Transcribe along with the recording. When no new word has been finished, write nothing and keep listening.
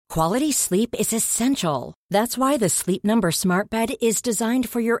Quality sleep is essential. That's why the Sleep Number Smart Bed is designed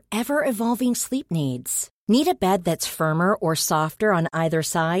for your ever-evolving sleep needs. Need a bed that's firmer or softer on either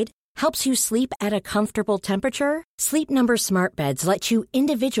side? Helps you sleep at a comfortable temperature? Sleep Number Smart Beds let you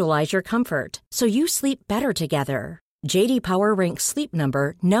individualize your comfort, so you sleep better together. J.D. Power ranks Sleep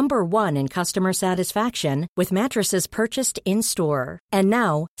Number #1 in customer satisfaction with mattresses purchased in-store. And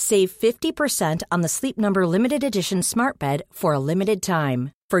now, save 50% on the Sleep Number Limited Edition Smart Bed for a limited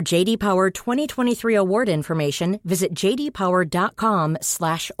time. For J.D. Power 2023 award information, visit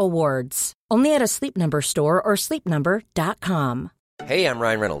jdpower.com/awards. Only at a Sleep Number store or sleepnumber.com. Hey, I'm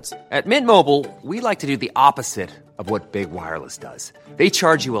Ryan Reynolds. At Mint Mobile, we like to do the opposite of what Big Wireless does. They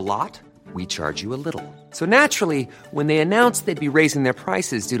charge you a lot, we charge you a little. So naturally, when they announced they'd be raising their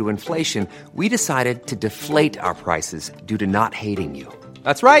prices due to inflation, we decided to deflate our prices due to not hating you.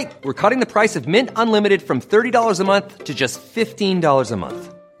 That's right. We're cutting the price of Mint Unlimited from $30 a month to just $15 a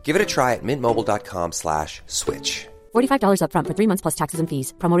month. Give it a try at mintmobile.com/switch. $45 up front for 3 months plus taxes and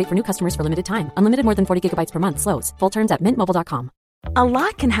fees. Promo rate for new customers for limited time. Unlimited more than 40 gigabytes per month. Slows full terms at mintmobile.com. A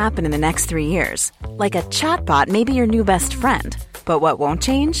lot can happen in the next 3 years. Like a chatbot may be your new best friend. But what won't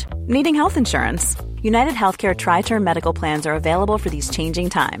change? Needing health insurance. United Healthcare Tri-Term Medical Plans are available for these changing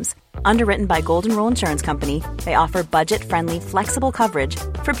times. Underwritten by Golden Rule Insurance Company, they offer budget-friendly, flexible coverage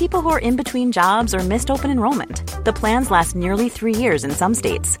for people who are in between jobs or missed open enrollment. The plans last nearly 3 years in some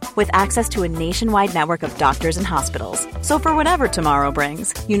states, with access to a nationwide network of doctors and hospitals. So for whatever tomorrow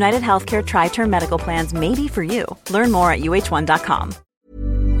brings, United Healthcare Tri-Term Medical Plans may be for you. Learn more at uh1.com.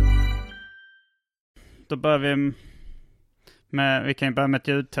 Då börjar vi kan ju börja med ett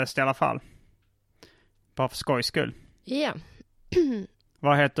ljudtest i alla fall. Bara för skojs skull. Ja.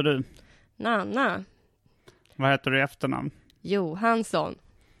 Vad heter du? Nanna. Vad heter du i efternamn? Johansson.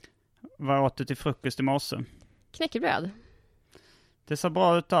 Vad åt du till frukost i morse? Knäckebröd. Det ser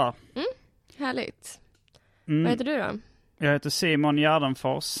bra ut där. Härligt. Vad heter du då? Jag heter Simon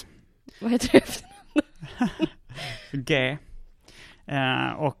Gärdenfors. Vad heter du efternamn? G.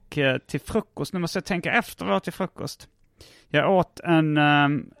 Och till frukost, nu måste jag tänka efter vad jag åt till frukost. Jag åt en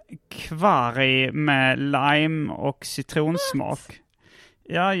kvarg med lime och citronsmak.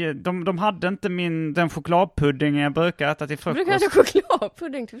 Ja, de hade inte den chokladpudding jag brukar äta till frukost. Du brukar äta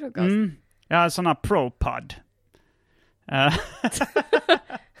chokladpudding till frukost? Ja, sån här ProPud.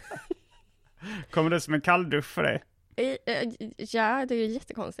 Kommer det som en kalldusch för dig? Ja, det är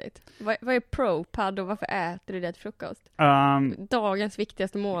jättekonstigt. Vad är ProPud och varför äter du det till frukost? Dagens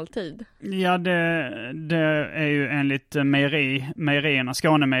viktigaste måltid. Ja, det är ju enligt mejerierna,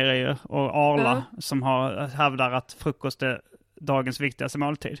 Skånemejerier och Arla som hävdar att frukost är dagens viktigaste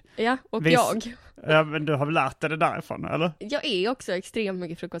måltid. Ja, och Ja, men du har väl lärt dig det därifrån, eller? Jag är också extremt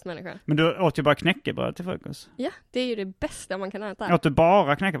mycket frukostmänniska. Men du åt ju bara knäckebröd till frukost. Ja, det är ju det bästa man kan äta. Åt du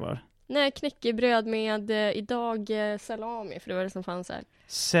bara knäckebröd? Nej, knäckebröd med idag salami, för det var det som fanns här.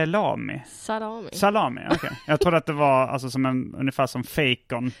 Salami, okej. Jag trodde att det var alltså som ungefär som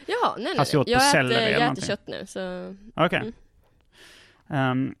bacon. Ja, nej. Jag äter kött nu, så... Okej.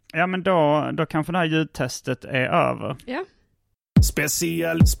 Ja, men då kanske det här ljudtestet är över. Ja.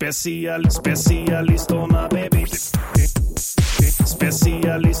 Specialisterna baby.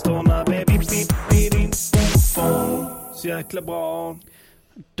 Specialisterna baby. Så jäkla bra.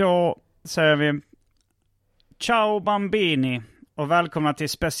 Då säger vi ciao bambini och välkomna till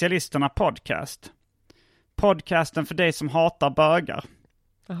Specialisterna podcast. Podcasten för dig som hatar bögar.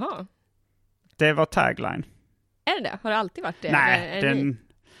 Jaha. Det var tagline. Är det? Har det alltid varit det? Nej,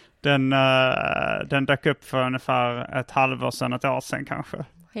 den dök upp för ungefär ett halvår sedan, ett år sedan kanske.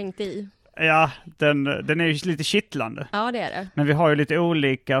 Hängt i. Ja, den är ju lite kittlande. Ja, det är det. Men vi har ju lite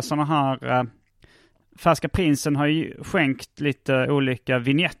olika sådana här... Färska Prinsen har ju skänkt lite olika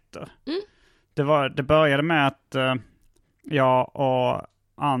vignetter. Det började med att jag och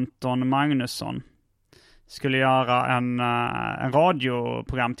Anton Magnusson skulle göra en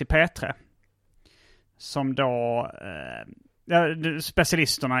radioprogram till P3. Som då...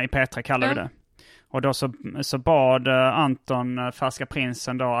 specialisterna i P3 kallar vi det. Och då så bad Anton Färska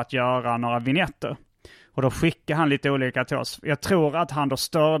Prinsen då att göra några vignetter. Och då skickade han lite olika till oss. Jag tror att han då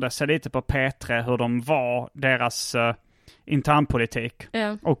störde sig lite på P3 hur de var, deras internpolitik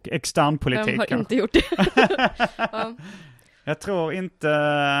och externpolitik. De har inte gjort det. Ja. Jag tror inte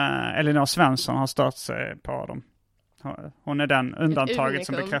Elinor Svensson har stört sig på dem. Hon är den undantaget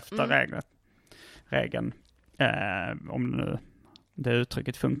som bekräftar regeln. Om nu det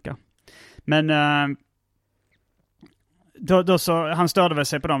uttrycket funkar. Men då så, han störde väl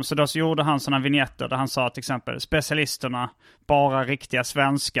sig på dem, så då så gjorde han såna vignetter där han sa till exempel specialisterna bara riktiga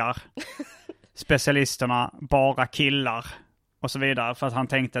svenskar, specialisterna bara killar och så vidare. För att han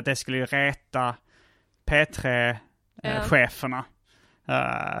tänkte att det skulle ju reta P3-cheferna.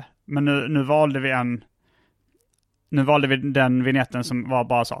 Men nu valde vi den vignetten som var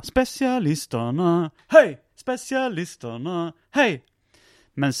bara så: specialisterna, hej! Specialisterna, hej!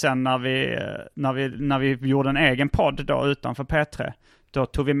 Men sen när vi gjorde en egen podd då utanför P3, då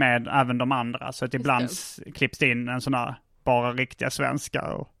tog vi med även de andra. Så att ibland klipps det in en sån här bara riktiga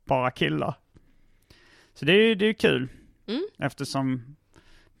svenskar och bara killar. Så det är kul. Eftersom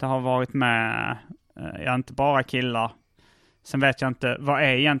det har varit med inte bara killar. Sen vet jag inte, vad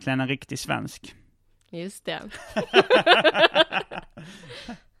är egentligen en riktig svensk? Just det.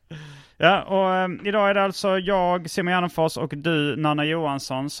 Ja, och idag är det alltså jag, Simon Gärdenfors, och du, Nanna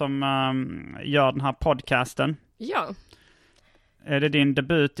Johansson, som gör den här podcasten. Ja. Är det din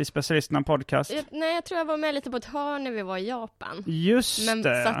debut i Specialisterna podcast? Nej, jag tror jag var med lite på ett hörn när vi var i Japan. Just men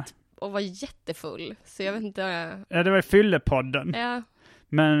det. Satt och var jättefull, så jag vet inte. Ja, det var i Fyllepodden. Ja.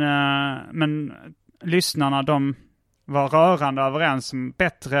 Men lyssnarna, de var rörande överens om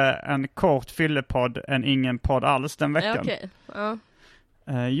bättre en kort fyllepodd än ingen podd alls den veckan. Ja, okej. Ja.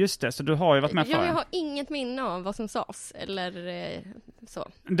 Just det, så du har ju varit med för. Jag har inget minne av vad som sades, eller så.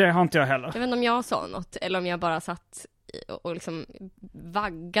 Det har inte jag heller. Jag vet inte om jag sa något, eller om jag bara satt och liksom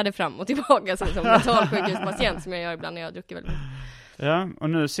vaggade fram och tillbaka som mentalsjukhuspatient som jag gör ibland när jag druckit väldigt mycket. Ja, och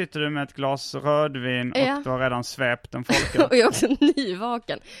nu sitter du med ett glas rödvin och du har redan svept en folköl. Och jag är också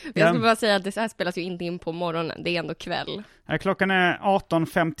nyvaken. Jag skulle bara säga att det här spelas ju inte in på morgonen, det är ändå kväll. Klockan är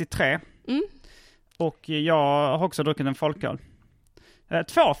 18.53 och jag har också druckit en folköl.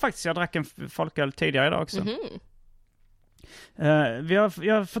 2 faktiskt, jag drack en folköl tidigare idag också. Vi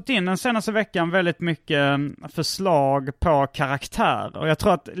har fått in den senaste veckan väldigt mycket förslag på karaktär. Och jag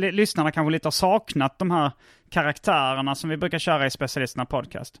tror att lyssnarna kanske lite har saknat de här karaktärerna som vi brukar köra i Specialisterna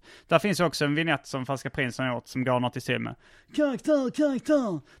podcast. Där finns också en vignett som Falska Prinsen har gjort som går något i stil med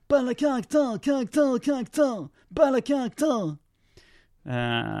karaktär, balla karaktär, balla karaktär.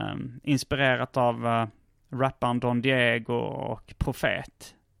 Inspirerat av rapparen Don Diego och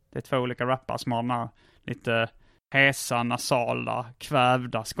Profet. Det är 2 olika rappare som har den här lite hesa, nasala,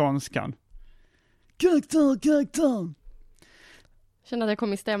 kvävda skånskan. Karaktär. Känner att jag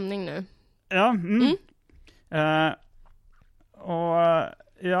kom i stämning nu. Ja.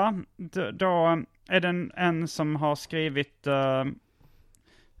 Då är det en som har skrivit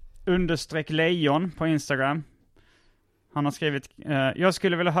 _lejon på Instagram. Han har skrivit jag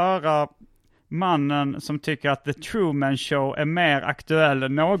skulle vilja höra mannen som tycker att The Truman Show är mer aktuell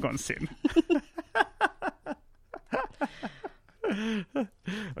än någonsin.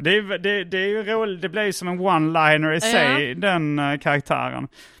 Det är ju roligt, det blir ju som en one-liner i sig, den karaktären.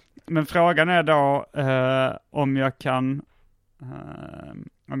 Men frågan är då om jag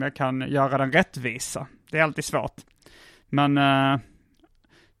kan göra den rättvisa. Det är alltid svårt. Men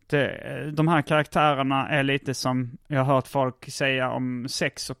de här karaktärerna är lite som jag har hört folk säga om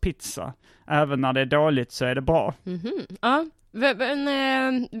sex och pizza. Även när det är dåligt så är det bra. Ja. Men,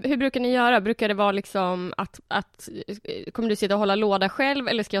 hur brukar ni göra? Brukar det vara liksom att kommer du sitta och hålla låda själv,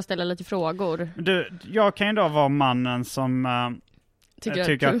 eller ska jag ställa lite frågor? Jag kan ju då vara mannen som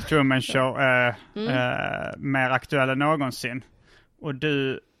tycker att Truman Show är mer aktuell än någonsin. Och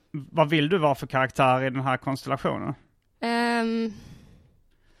vad vill du vara för karaktär i den här konstellationen?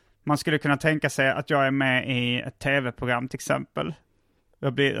 Man skulle kunna tänka sig att jag är med i ett tv-program till exempel.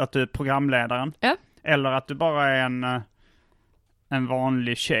 Att du är programledaren. Ja. Eller att du bara är en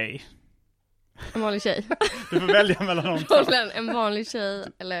vanlig tjej. En vanlig tjej. Du får välja mellan de två. En vanlig tjej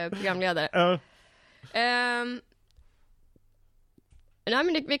eller programledare. Nej,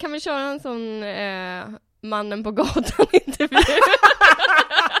 men vi kan väl köra en sån mannen på gatan intervju.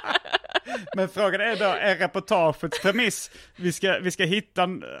 Men frågan är då, är reportagets premiss? Vi ska hitta,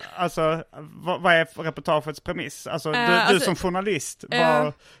 alltså, vad är reportagets premiss? Alltså, du som journalist,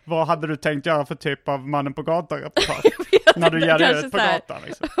 vad hade du tänkt göra för typ av mannen på gatan-reportage? När du ger det ut på gatan,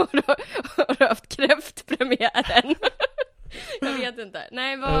 liksom. Har du haft kräftpremiären? Jag vet inte.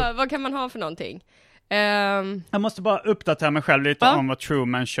 Nej, vad kan man ha för någonting? Jag måste bara uppdatera mig själv lite om vad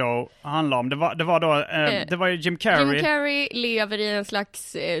Truman Show handlar om. Det var ju Jim Carrey. Jim Carrey lever i en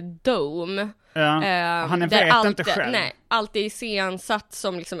slags dome. Han vet inte själv. Nej, allt är iscensatt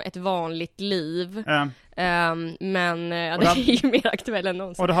som liksom ett vanligt liv. Men det är ju mer aktuellt än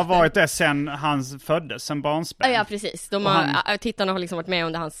någonsin. Och det har varit det sen han föddes, sen barnsben. Ja, precis. Tittarna har liksom varit med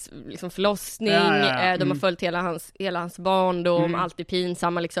under hans liksom förlossning. De har följt hela hans barndom, alltid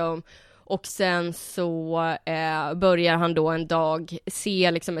pinsamma liksom. Och sen så börjar han då en dag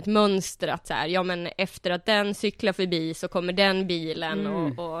se liksom ett mönster att så här, ja men efter att den cyklar förbi så kommer den bilen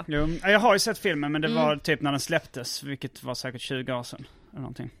och... Jo, jag har ju sett filmen, men det var typ när den släpptes, vilket var säkert 20 år sedan eller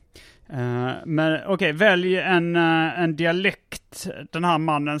någonting. Men okej, välj en dialekt den här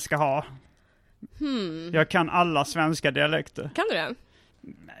mannen ska ha. Jag kan alla svenska dialekter. Kan du det?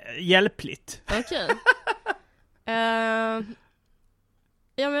 Hjälpligt. Okej.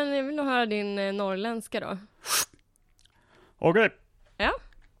 Ja, men jag vill nog höra din norrländska då. Okej. Ja.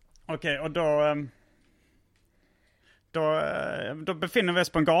 Okej, och då befinner vi oss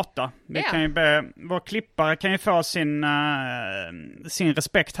på en gata. Vi kan ju vår klippare kan ju få sin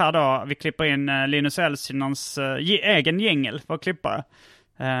respekt här då. Vi klipper in Linus Elsinons egen jingel, vår klippare.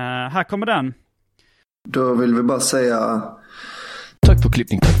 Här kommer den. Då vill vi bara säga... Tack för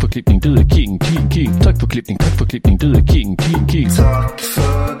klippning, du är king. Tack för klippning, du är king. Tack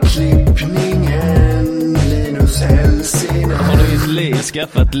för klippningen, Linus Helsing. Har du ett liv,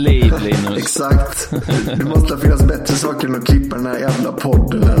 skaffat liv, Linus? Exakt. Det måste finnas bättre saker än att klippa den här jävla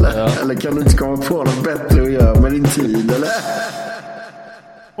podden, eller? Ja. Eller kan du inte komma på något bättre att göra med din tid, eller?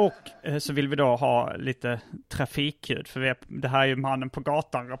 Och så vill vi då ha lite trafikljud, för det här är ju mannen på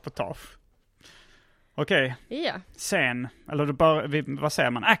gatan-reportage. Okej. Ja. Scen. Eller vad säger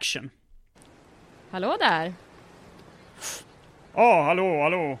man? Action. Hallå där.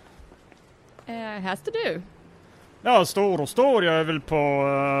 Hallå. Här står du. Ja, står. Jag är väl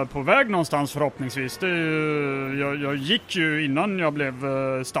på väg någonstans förhoppningsvis. Jag gick ju innan jag blev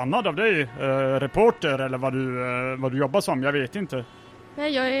stannad av dig. Reporter eller vad du jobbar som, jag vet inte.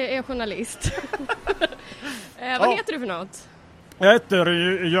 Nej, jag är journalist. Vad heter du för något? Jag heter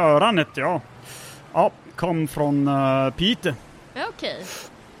Göran, ja. Ja, kom från Piteå. Ja, okej.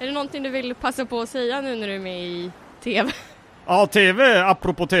 Är det någonting du vill passa på att säga nu när du är med i TV? Ja, TV.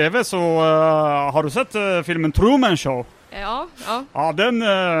 Apropå TV så har du sett filmen Truman Show? Ja. Ja,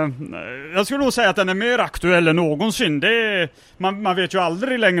 jag skulle nog säga att den är mer aktuell än någonsin. Man vet ju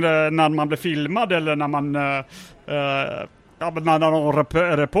aldrig längre när man blir filmad eller när man... när någon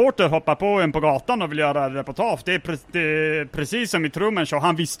reporter hoppar på en på gatan och vill göra ett reportage. Det är precis som i Truman Show.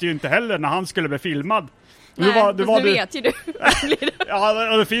 Han visste ju inte heller när han skulle bli filmad. Nej, nu vet ju du.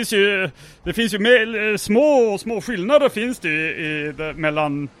 Ja, det finns ju små skillnader finns det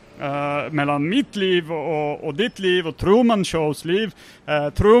mellan mitt liv och ditt liv och Truman Shows liv.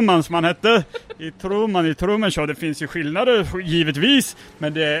 Truman som han hette i Truman Show, det finns ju skillnader givetvis,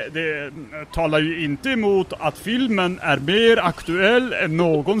 men det talar ju inte emot att filmen är mer aktuell än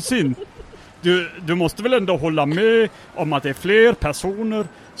någonsin. Du måste väl ändå hålla med om att det är fler personer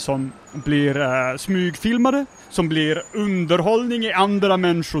som blir smygfilmade, som blir underhållning i andra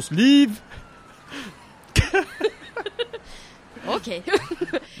människors liv. Okej.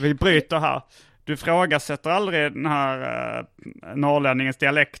 Vi bryter här. Du frågasätter aldrig den här norrlänningens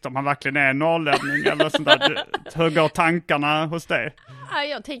dialekt, om han verkligen är norrlänning eller sånt där. Hur går tankarna hos dig? Ja,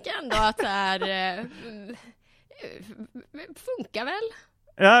 jag tänker ändå att det här funkar väl.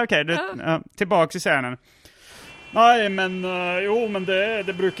 Ja, okej. Tillbaka till scenen. Nej, men men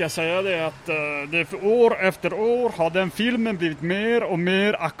det brukar jag säga det att det för år efter år har den filmen blivit mer och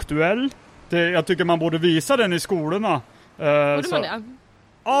mer aktuell. Jag tycker man borde visa den i skolorna. Borde man det?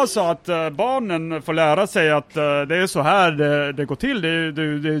 Alltså att barnen får lära sig att det är så här det går till. Det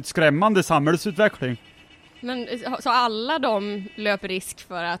är ett skrämmande samhällsutveckling. Men så alla de löper risk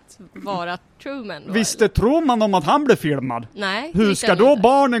för att vara Truman då? Visst tror man om att han blev filmad? Nej. Hur ska då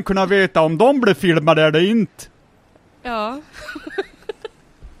barnen kunna veta om de blev filmade eller inte? Ja.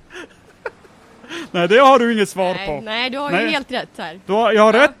 Nej, det har du inget svar på. Nej, du har ju helt rätt här. Jag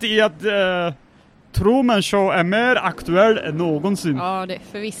har rätt i att Truman Show är mer aktuell än någonsin. Ja, det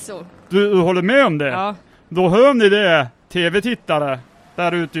förvisso. Du håller med om det? Ja. Då hör ni det, tv-tittare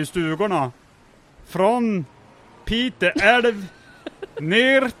där ute i stugorna. Från Piteå älv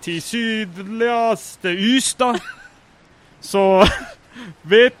ner till sydligaste Ystad. Så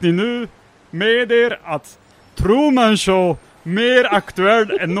vet ni nu med er att Truman Show mer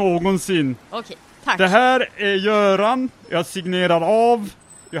aktuell än någonsin. Okej, tack. Det här är Göran. Jag signerar av.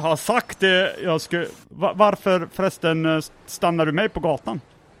 Jag har sagt det. Varför förresten stannar du mig på gatan?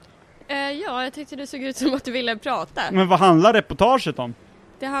 Ja, jag tyckte det såg ut som att du ville prata. Men vad handlar reportaget om?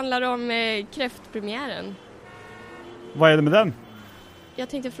 Det handlar om kräftpremiären. Vad är det med den? Jag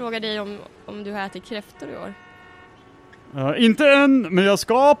tänkte fråga dig om du har ätit kräftor i år. Inte än, men jag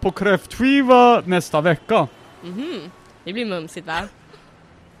ska på kräftskiva nästa vecka. Det blir mumsigt, va?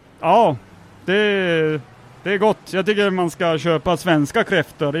 Ja, det Det är gott. Jag tycker man ska köpa svenska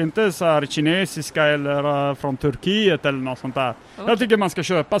kräftor. Inte så här kinesiska eller från Turkiet eller något sånt där. Okay. Jag tycker man ska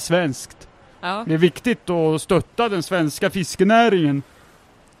köpa svenskt. Ja. Det är viktigt att stötta den svenska fiskenäringen.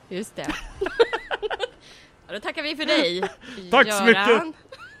 Just det. Ja, då tackar vi för dig. Tack så mycket.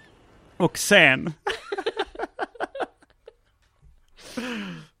 Och sen.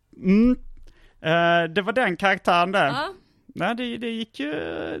 Det var den karaktären där. Ja. Nej, det gick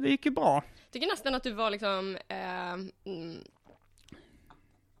ju bra. Jag tycker nästan att du var liksom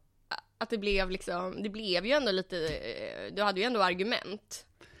att det blev ju ändå lite, du hade ju ändå argument.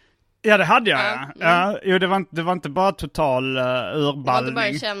 Ja, det hade jag. Ja, jo, det var inte bara total urballning. Du hade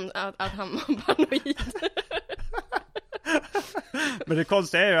bara känt att han var paranoid. Men det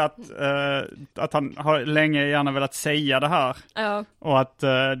konstiga är ju att han har länge gärna velat säga det här. Ja. Och att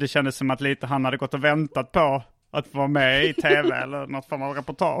det kändes som att lite han hade gått och väntat på att vara med i tv eller något form av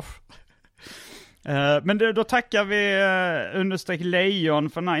reportage. Men då tackar vi _lejon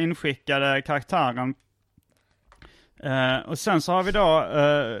för den här inskickade karaktären. Och sen så har vi då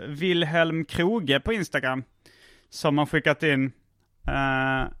Wilhelm Kroge på Instagram som har skickat in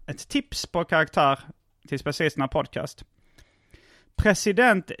ett tips på karaktär till Specialisterna podcast.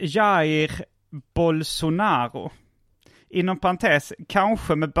 President Jair Bolsonaro. Inom parentes,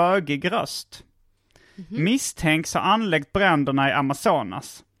 kanske med bögig röst. Misstänks ha anläggt bränderna i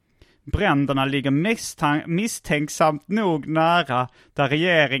Amazonas. Bränderna ligger misstänksamt nog nära där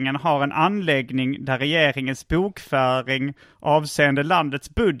regeringen har en anläggning där regeringens bokföring avseende landets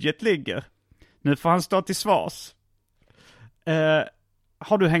budget ligger. Nu får han stå till svars.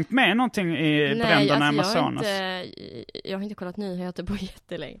 Har du hängt med någonting i bränderna i Amazonas? Jag har inte kollat nyheter på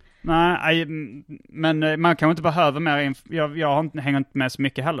jättelänge. Nej, men man kan inte behöva mer info. Jag hänger inte med så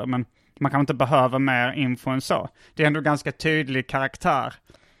mycket heller, men man kan inte behöva mer info än så. Det är ändå ganska tydlig karaktär.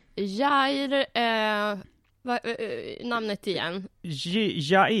 Jair, namnet igen?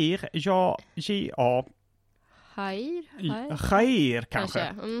 Jair, J-A. Jair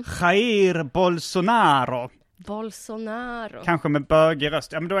kanske. Jair Bolsonaro. Kanske med bögig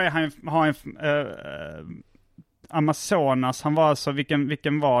röst. Ja, men då är han Amazonas. Han var alltså,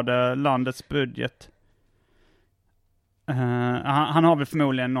 vilken var det landets budget? Han har väl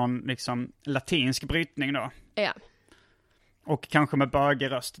förmodligen någon liksom latinsk brytning då. Ja. Och kanske med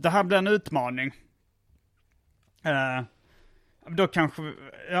bögig röst. Det här blir en utmaning. Då kanske,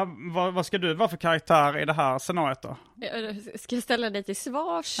 ja, vad ska du vara för karaktär i det här scenariot då? Ska jag ställa dig till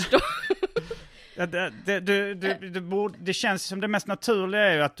svars då? Ja, det känns som det mest naturliga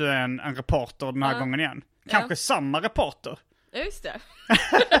är ju att du är en reporter den här gången igen. Kanske samma reporter. Just det.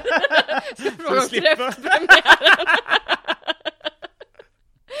 Ska fråga om kräftpremiären.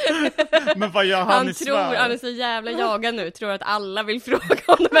 Men vad gör han i Sverige? Han är så jävla jagad nu. Tror att alla vill fråga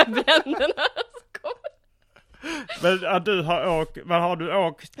om de här bränderna. Men har du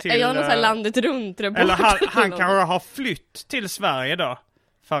åkt till... Jag har någon sån här landet runt reporter. Eller han kanske har flytt till Sverige då.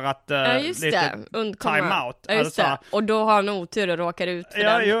 För att lite time out. Ja, just det. Och då har han otur och råkar ut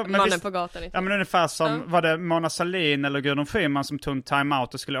för mannen på gatan. Ja, men ungefär som var det Mona Sahlin eller Gudrun Schyman som tog time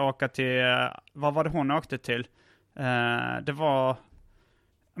out och skulle åka till... vad var det hon åkte till? Det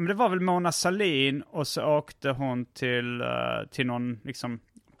var väl Mona Sahlin och så åkte hon till någon liksom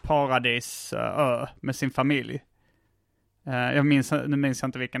paradisö med sin familj. Nu minns jag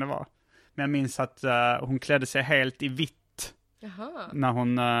inte vilken det var. Men jag minns att hon klädde sig helt i vitt. Jaha. När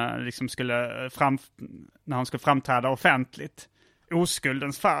hon liksom skulle framträda offentligt.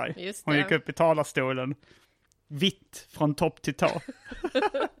 Oskuldens färg. Hon gick upp i talarstolen. Vitt från topp till tå.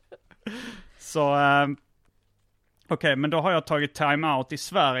 Så okej, men då har jag tagit time out i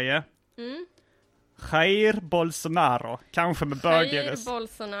Sverige. Jair Bolsonaro. Kanske med bögig. Jair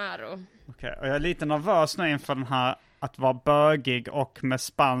Bolsonaro. Okej, och jag är lite nervös nu inför den här att vara bögig och med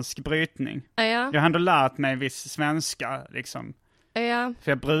spansk brytning. Ja. Jag har ändå lärt mig viss svenska liksom. Ja.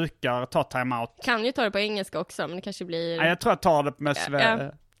 För jag brukar ta time out. Kan ju ta det på engelska också, men det kanske blir... Ja, jag tror jag tar det med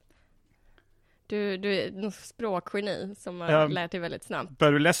Sverige. Du är någon språkgeni som har lärt dig väldigt snabbt.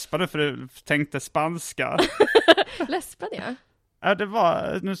 Började du läspa nu för du tänkte spanska? Läspade jag? Ja, det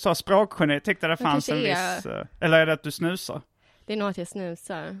var... Nu sa språkgeni. Jag tyckte det fanns en viss... Eller är det att du snusar? Det är nog att jag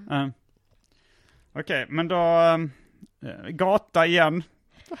snusar. Okej, men då... gata igen.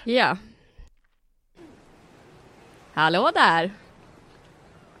 Ja. Hallå där.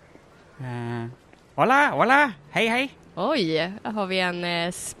 Hola, hej. Oj, har vi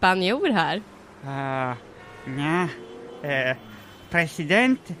en spanjor här?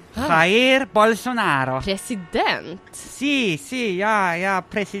 President Jair Bolsonaro. President? Sí, ja,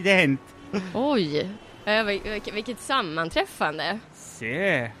 president. Oj, vilket sammanträffande.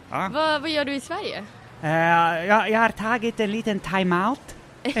 Sí. Vad gör du i Sverige? Jag har tagit en liten time-out.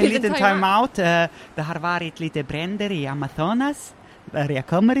 En liten time-out. Det har varit lite bränder i Amazonas, där jag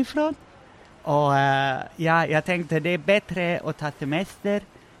kommer ifrån. Och jag tänkte det är bättre att ta semester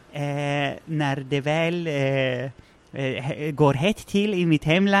när det väl går hett till i mitt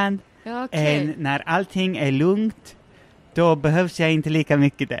hemland. Ja, okej. När allting är lugnt, då behövs jag inte lika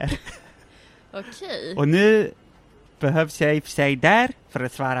mycket där. Okej. Och nu behövs jag i och för sig där för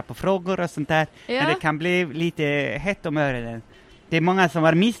att svara på frågor och sånt där. Ja. Men det kan bli lite hett om öronen. Det är många som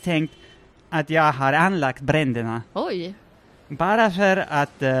har misstänkt att jag har anlagt bränderna. Oj. Bara för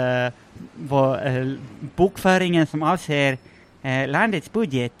att bokföringen som avser landets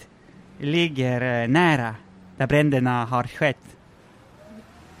budget ligger nära där bränderna har skett.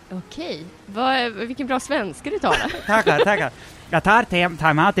 Okej. Vilken bra svenska du talar. Tackar. Jag tar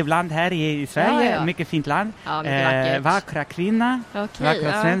time-out ibland här i Sverige. Ja. Mycket fint land. Ja, mycket vackert. Vackra kvinna. Okej,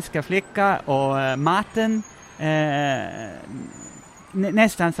 Vackra svenska flicka. Och maten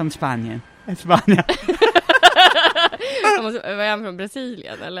nästan som Spanien. Spanien. Vad är han från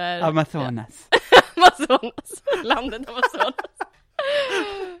Brasilien? Eller? Amazonas. Amazonas. Landet Amazonas.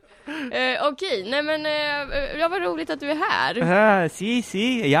 Okej, nej men det var roligt att du är här.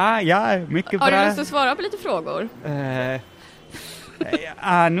 Ja, mycket bra. Har du lust att svara på lite frågor?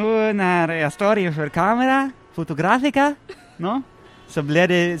 Nu när jag står inför kamera, fotografika, så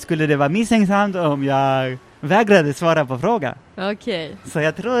skulle det vara misstänksamt om jag vägrade svara på fråga. Okej. Så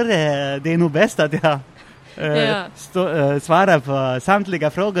jag tror det är nog bäst att jag svarar på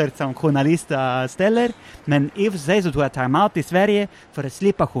samtliga frågor som journalister ställer. Men i och för sig så tog jag time-out i Sverige för att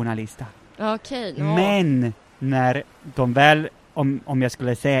slippa journalister. Okej. Men när de väl, om jag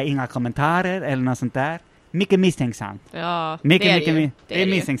skulle säga inga kommentarer eller något sånt där, mycket misstänksamt. Ja, Det är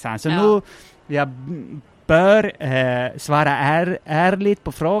misstänksamt. Så nu jag bör svara ärligt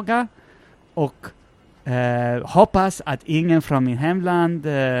på fråga och hoppas att ingen från min hemland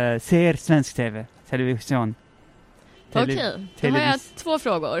ser svensk television. Okej, då har jag 2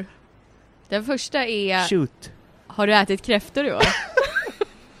 frågor. Den första är... Shoot. Har du ätit kräftor i år?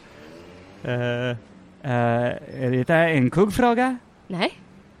 Är det en kuggfråga? Nej.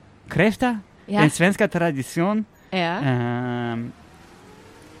 Kräfta? Ja. Den svenska tradition. Ja.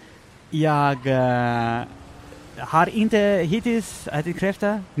 Jag har inte hittills ätit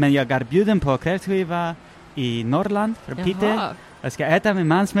kräfta, men jag är bjuden på kräftskiva i Norrland för Piteå. Jaha. Jag ska äta med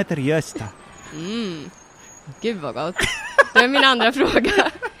man som heter Gösta. Gud vad gott. Det är min andra fråga.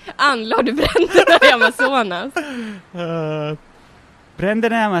 Anlade du bränderna i Amazonas?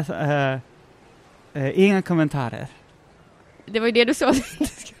 Bränderna i Amazonas. Inga kommentarer. Det var ju det du sa att du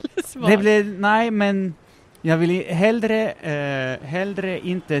inte skulle svara. Nej, men jag vill hellre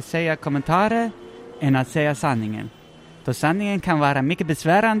inte säga kommentarer än att säga sanningen. Då sanningen kan vara mycket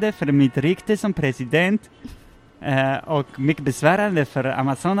besvärande för mitt rykte som president och mycket besvärande för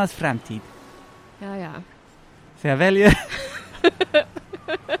Amazonas framtid. Ja. Så jag väljer...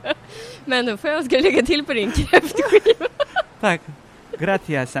 Men då får jag ska lägga till på din kräftskiva. Tack.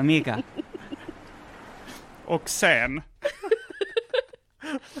 Gracias, amiga. Och sen...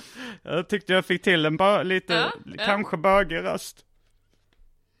 jag tyckte jag fick till en kanske bögig röst.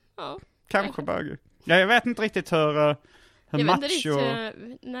 Ja. Kanske bögig. Jag vet inte riktigt hur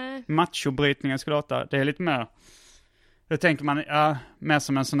macho-brytningen skulle låta. Det är lite mer... Då tänker man mer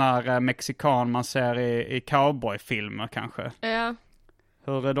som en sån här mexikan man ser i cowboyfilmer kanske. Ja.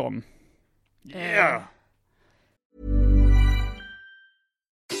 Hur är de? Yeah.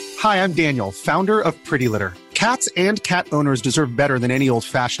 Hi, I'm Daniel, founder of Pretty Litter. Cats and cat owners deserve better than any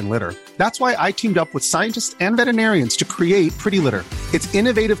old-fashioned litter. That's why I teamed up with scientists and veterinarians to create Pretty Litter. Its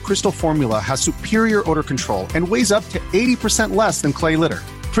innovative crystal formula has superior odor control and weighs up to 80% less than clay litter.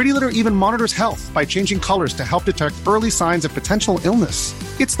 Pretty Litter even monitors health by changing colors to help detect early signs of potential illness.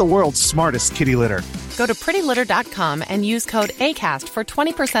 It's the world's smartest kitty litter. Go to prettylitter.com and use code ACAST for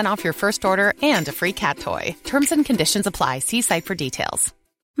 20% off your first order and a free cat toy. Terms and conditions apply. See site for details.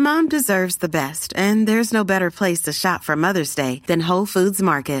 Mom deserves the best, and there's no better place to shop for Mother's Day than Whole Foods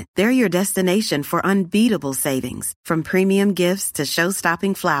Market. They're your destination for unbeatable savings, from premium gifts to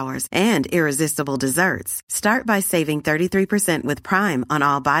show-stopping flowers and irresistible desserts. Start by saving 33% with Prime on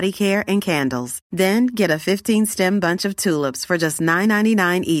all body care and candles. Then get a 15-stem bunch of tulips for just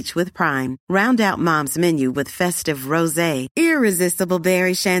 $9.99 each with Prime. Round out Mom's menu with festive rosé, irresistible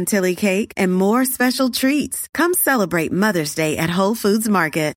berry chantilly cake, and more special treats. Come celebrate Mother's Day at Whole Foods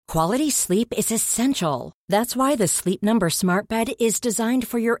Market. Quality sleep is essential. That's why the Sleep Number Smart Bed is designed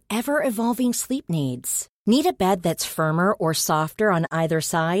for your ever-evolving sleep needs. Need a bed that's firmer or softer on either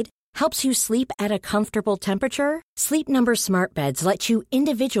side? helps you sleep at a comfortable temperature. Sleep Number Smart Beds let you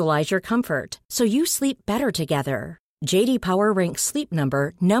individualize your comfort so you sleep better together. JD Power ranks Sleep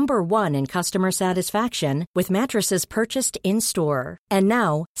Number #1 in customer satisfaction with mattresses purchased in-store. And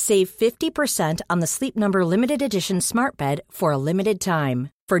now, save 50% on the Sleep Number Limited Edition Smart Bed for a limited time.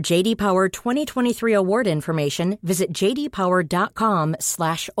 For JD Power 2023 award information, visit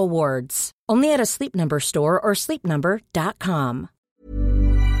jdpower.com/awards. Only at a Sleep Number store or sleepnumber.com.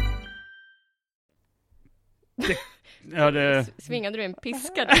 Svingade du en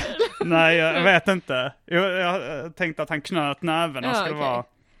piska där? Nej, jag vet inte. Jag tänkte att han knöt näven och skulle vara...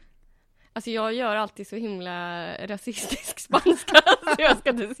 Alltså jag gör alltid så himla rasistisk spanska så jag ska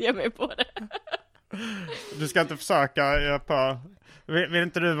inte se mig på det. Du ska inte försöka på... Vill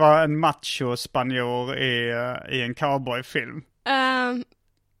inte du vara en macho-spanjor i en cowboyfilm?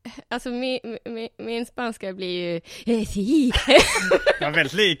 Alltså min spanska blir ju... Jag är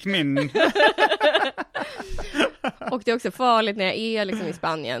väldigt lik min... Och det är också farligt när jag är liksom i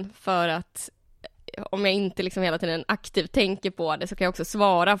Spanien, för att om jag inte liksom hela tiden aktivt tänker på det så kan jag också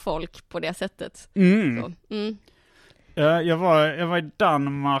svara folk på det sättet. Jag var i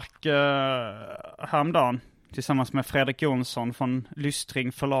Danmark häromdagen tillsammans med Fredrik Jonsson från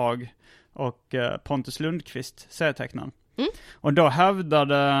Lystring förlag och Pontus Lundqvist, serietecknaren. Och då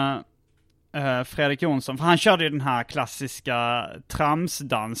hävdade Fredrik Jonsson, för han körde ju den här klassiska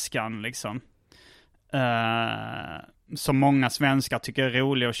tramsdanskan liksom. Som många svenskar tycker är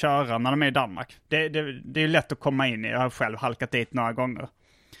rolig att köra när de är i Danmark. Det är lätt att komma in i, jag har själv halkat dit några gånger.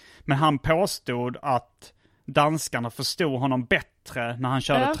 Men han påstod att danskarna förstod honom bättre när han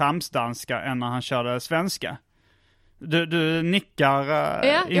körde tramsdanska än när han körde svenska. Du nickar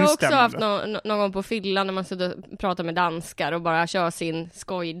jag har också haft någon gång på fyllan när man pratar med danskar och bara kör sin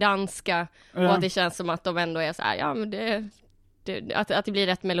skojdanska. Och att det känns som att de ändå är så här, ja men att det blir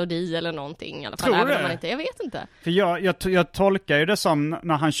rätt melodi eller någonting i alla fall. Även om man inte, jag vet inte. För jag tolkar ju det som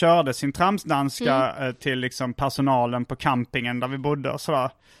när han körde sin tramsdanska till liksom personalen på campingen där vi bodde och sådär.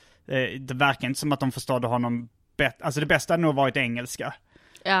 Det verkar inte som att de förstod honom bättre. Alltså det bästa hade nog varit engelska.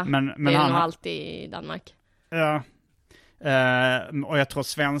 Ja, men det är nog alltid i Danmark. Ja. Och jag tror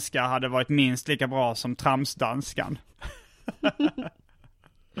svenska hade varit minst lika bra som tramsdanskan.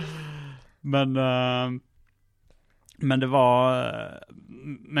 Men det var...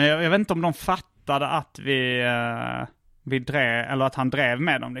 Men jag vet inte om de fattade att vi drev, eller att han drev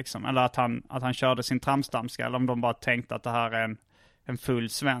med dem liksom. Eller att han körde sin tramsdanska. Eller om de bara tänkte att det här är en full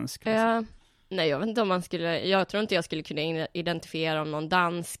svensk. Liksom. Nej, jag vet inte om man skulle... Jag tror inte jag skulle kunna identifiera om någon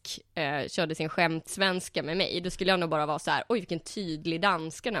dansk körde sin skämtsvenska med mig. Då skulle jag nog bara vara så här, oj vilken tydlig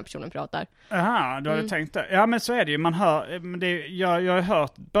danska den här personen pratar. Jaha, du hade tänkt det. Ja, men så är det ju. Man hör, jag har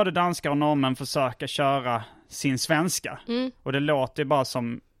hört både danskar och norrmän försöka köra sin svenska. Och det låter bara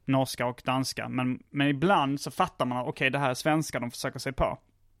som norska och danska. Men ibland så fattar man att okej, det här är svenska de försöker sig på.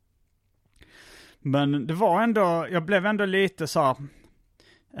 Men det var ändå, jag blev ändå lite så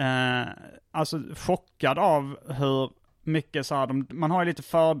alltså chockad av hur mycket så här, man har ju lite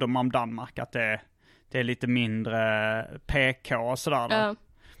fördom om Danmark att det är lite mindre PK och sådär.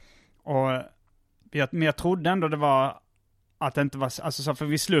 Och men jag trodde ändå det var att det inte var, alltså så för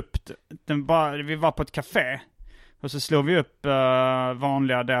vi var på ett café och så slog vi upp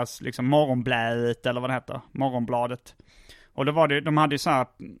vanliga deras liksom morgonbladet eller vad det heter, morgonbladet. Och då var det, de hade ju så här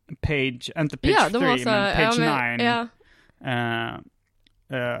page, inte page 3 men page 9.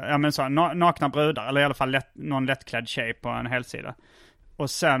 Ja men så nakna brudar, eller i alla fall någon lättklädd tjej på en helsida. Och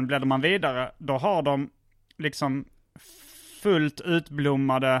sen bläddrar man vidare, då har de liksom fullt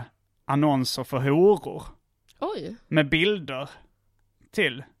utblommade annonser för horor. Oj. Med bilder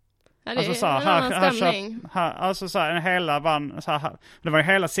till. Ja, det alltså så här, alltså så här hela så här, det var ju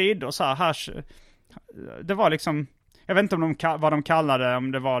hela sidor så här, det var liksom, jag vet inte vad de kallade,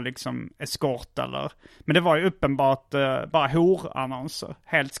 om det var liksom eskort eller... Men det var ju uppenbart bara horannonser.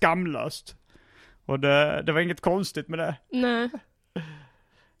 Helt skamlöst. Och det var inget konstigt med det. Nej.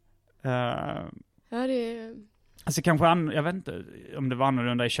 Ja, det... Alltså kanske, jag vet inte om det var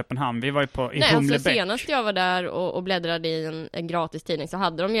annorlunda i Köpenhamn. Vi var ju på i Humlebäck. Nej, alltså senast jag var där och bläddrade i en gratis tidning så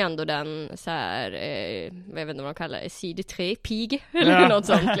hade de ju ändå den så här, jag vet inte vad de kallar det, side 3 pig eller något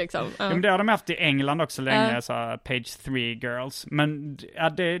sånt liksom. Ja, men det har de haft i England också länge, så här, page 3 girls. Men ja,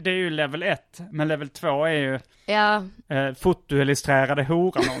 det är ju level 1, men level 2 är ju fotoillustrerade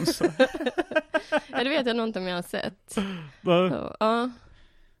horannonser. Ja, det vet jag nog inte om jag har sett.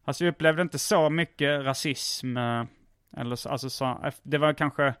 Alltså jag upplevde inte så mycket rasism eller så, alltså så, det var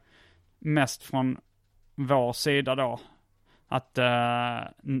kanske mest från vår sida då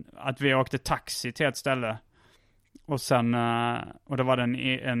att vi åkte taxi till ett ställe Och sen, och då var det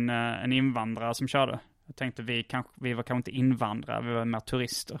en invandrare som körde. Jag tänkte vi var kanske inte invandrare, vi var mer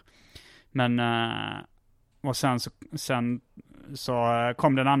turister. Men, och sen så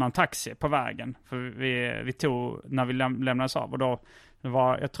kom det en annan taxi på vägen. För vi tog, när vi lämnades av. Och då,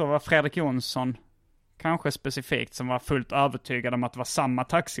 jag tror det var Fredrik Jonsson, kanske specifikt, som var fullt övertygad om att det var samma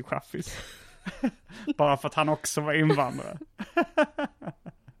taxichaffis. Bara för att han också var invandrare.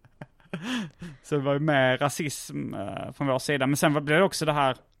 Så det var ju mer rasism från vår sida. Men sen blev det också det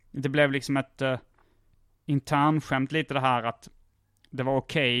här, det blev liksom ett internskämt lite det här att det var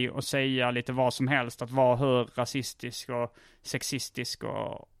okej att säga lite vad som helst. Att vara hur rasistisk och sexistisk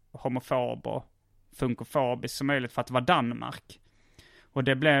och homofob och funkofobisk som möjligt för att vara Danmark. Och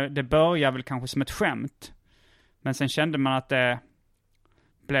det började väl kanske som ett skämt. Men sen kände man att det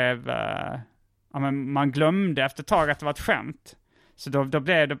blev... men man glömde efter ett tag att det var ett skämt. Så då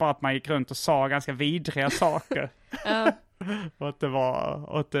blev det bara att man gick runt och sa ganska vidriga saker. Och att det var...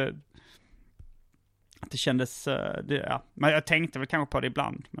 Och att det kändes... Men jag tänkte väl kanske på det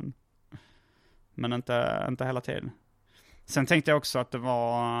ibland. Men inte hela tiden. Sen tänkte jag också att det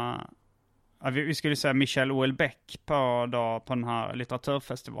var... Vi skulle säga Michel Houellebecq på den här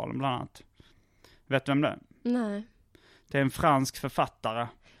litteraturfestivalen bland annat. Vet du vem det är? Nej. Det är en fransk författare.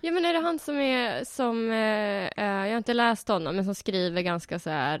 Ja, men är det han som jag har inte läst honom, men som skriver ganska så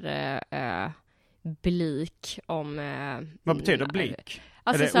här blik om... Vad betyder blik?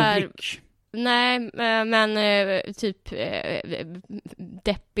 Alltså så här, nej, men typ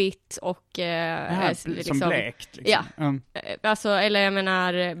deppigt och liksom, som blekt. Liksom. Ja, alltså, eller jag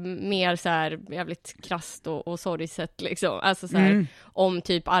menar mer så här jävligt krasst och sorgset liksom. Alltså så här, om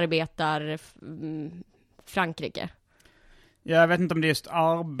typ arbetar Frankrike. Jag vet inte om det just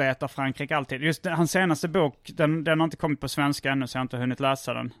arbetar Frankrike alltid. Just hans senaste bok, den har inte kommit på svenska ännu så jag har inte hunnit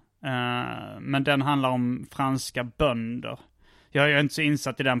läsa den. Men den handlar om franska bönder. Jag är inte så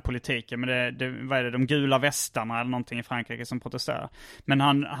insatt i den politiken, men vad är det, de gula västarna eller någonting i Frankrike som protesterar. Men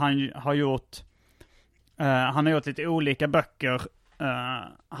han har gjort lite olika böcker.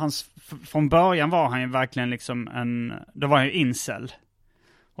 Från början var han ju verkligen liksom då var han ju incel.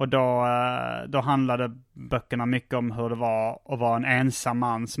 Och då handlade böckerna mycket om hur det var att vara en ensam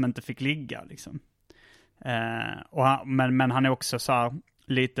man som inte fick ligga liksom. Men han är också så här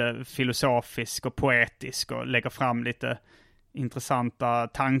lite filosofisk och poetisk och lägger fram lite intressanta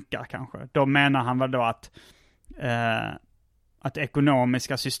tankar kanske. Då menar han väl då att det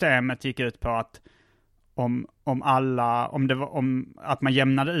ekonomiska systemet gick ut på att att man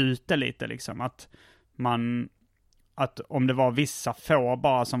jämnade ut det lite liksom, att om det var vissa få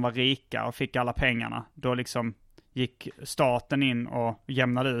bara som var rika och fick alla pengarna, då liksom gick staten in och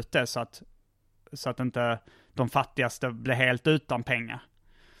jämnade ut det så att inte de fattigaste blev helt utan pengar.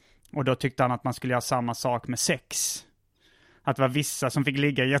 Och då tyckte han att man skulle göra samma sak med sex. Att det var vissa som fick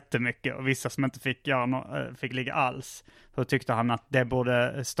ligga jättemycket och vissa som inte fick ligga alls. Så tyckte han att det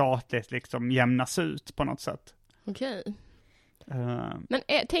borde statligt liksom jämnas ut på något sätt. Okej. Men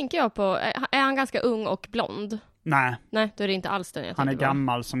tänker jag på, är han ganska ung och blond? Nej, då är det inte alls den jag han är tänker på.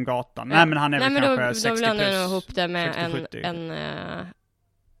 gammal som gatan. Nej, men han är väl kanske 60 plus. Då blandar jag ihop det med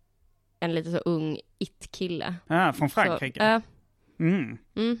en lite så ung it-kille. Ja, från Frankrike.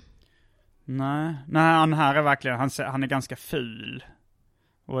 Nej, han här är verkligen, han är ganska ful.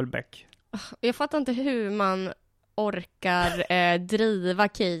 Houellebecq. Jag fattar inte hur man orkar driva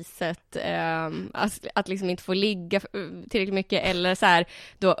caset att liksom inte få ligga tillräckligt mycket, eller så här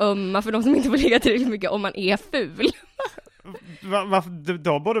då ömma för de som inte får ligga tillräckligt mycket om man är ful.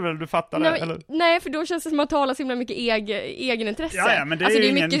 Då borde väl du fatta det? Nej, eller? Nej, för då känns det som att tala så himla mycket egenintresse. Ja, men det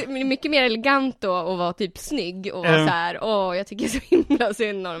är mycket mer elegant då att vara typ snygg och vara så här, jag tycker så himla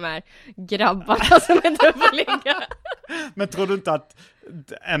synd om de här grabbarna som inte får ligga. Men tror du inte att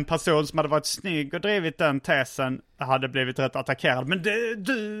en person som hade varit snygg och drivit den tesen hade blivit rätt attackerad? Men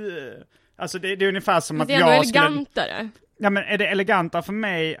alltså det är ungefär som att jag skulle... Det är ändå elegantare. Ja, men är det elegantare för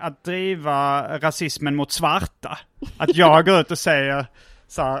mig att driva rasismen mot svarta? Att jag går ut och säger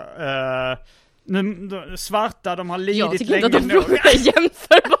så här, svarta, de har lidit länge nog. Jag tycker inte att de är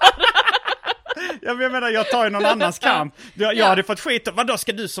jämförbara. Jag menar, jag tar ju någon annans kamp. Jag hade fått skit. Vadå,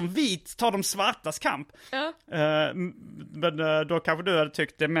 ska du som vit ta de svartas kamp? Ja. Men då kanske du hade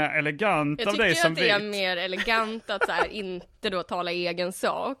tyckt det är mer elegant av dig som vit. Jag tycker att det är mer elegant att så här, inte då tala egen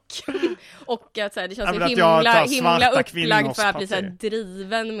sak. Och att så här, det känns så himla upplagd för att bli så här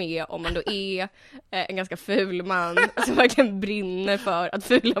driven med om man då är en ganska ful man som verkligen brinner för att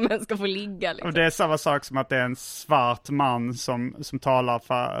fula män ska få ligga. Liksom. Och det är samma sak som att det är en svart man som talar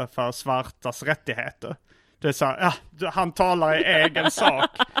för svartas rättigheter. Det är så här, han talar i egen sak.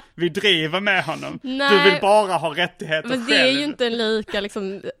 Vi driver med honom. Nej, du vill bara ha rättigheter men själv. det är ju inte en lika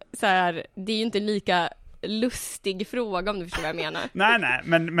liksom, så här, det är ju inte en lika lustig fråga om du förstår vad jag menar. Nej,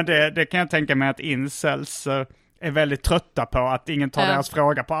 men det kan jag tänka mig att incels är väldigt trötta på att ingen tar deras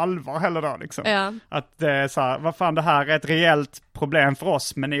fråga på allvar heller då liksom. Ja. Att det är så här, vad fan, det här är ett reellt problem för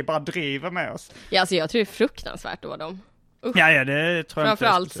oss, men ni bara driver med oss. Ja, alltså jag tror det är fruktansvärt då de. Ja, det tror jag inte.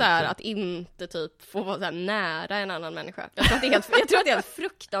 Framförallt så här att inte typ få vara så här nära en annan människa. Jag tror att det är helt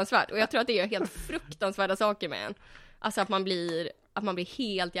fruktansvärt, och jag tror att det är helt fruktansvärda saker med en. Alltså att man blir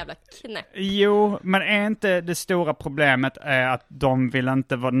helt jävla knäpp. Jo, men är inte det stora problemet är att de vill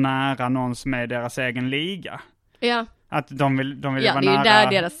inte vara nära någon som är deras egen liga? Ja. Att de vill vara nära. Ja, det är ju där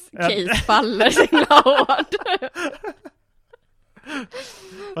deras case faller så himla hårt.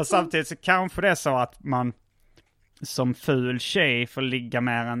 Och samtidigt så kanske det är så att man som ful tjej får ligga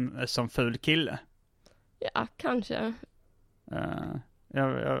mer än som ful kille. Ja, kanske.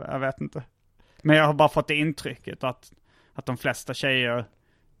 Jag vet inte. Men jag har bara fått det intrycket att de flesta tjejer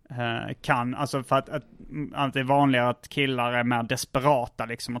kan, alltså för att det är vanligare att killar är mer desperata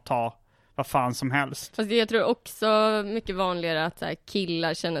liksom och tar vad fan som helst. Fast jag tror också mycket vanligare att så här,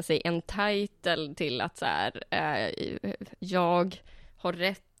 killar känner sig entitled till att så här, jag har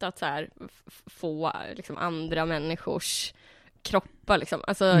rätt att så här, få liksom, andra människors kroppar liksom.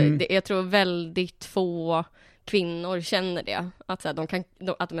 Alltså jag tror väldigt få kvinnor känner det, att så här,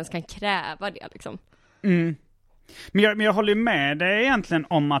 att de ens kan kräva det liksom. Men jag håller med dig egentligen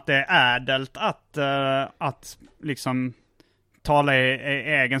om att det är ädelt att liksom tala i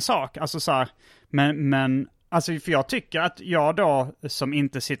egen sak. Alltså så här, men alltså för jag tycker att jag då som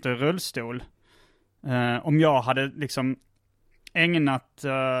inte sitter i rullstol, om jag hade liksom ägnat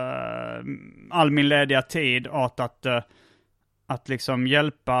all min lediga tid åt att liksom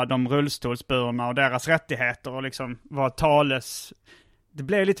hjälpa de rullstolsburna och deras rättigheter och liksom vara det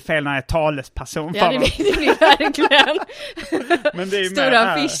blev lite fel när jag är talesperson. Ja, det blir verkligen. Men det är stora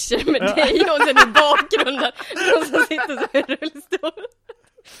affischer med dig och sen i bakgrunden någon som sitter så i rullstol.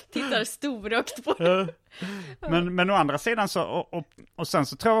 Tittar storögt på det. Men å andra sidan så och sen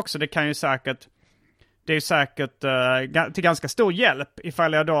så tror jag också det är ju säkert till ganska stor hjälp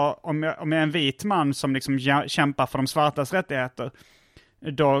ifall jag då, om jag är en vit man som liksom kämpar för de svartas rättigheter,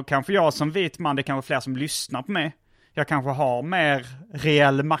 då kanske jag som vit man, det kanske fler som lyssnar på mig. Jag kanske har mer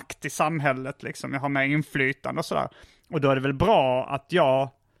reell makt i samhället liksom. Jag har mer inflytande och sådär. Och då är det väl bra att jag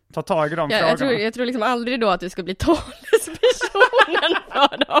tar tag i de frågorna. Jag tror liksom aldrig då att du ska bli talespersonen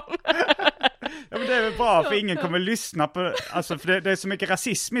för dem. Ja, men det är väl bra, för ingen kommer lyssna på, alltså för det är så mycket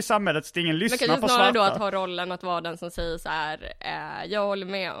rasism i samhället så ingen lyssnar på svarta. Men kanske snarare då att ha rollen att vara den som säger så här, jag håller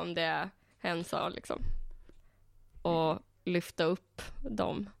med om det hen sa liksom. Och lyfta upp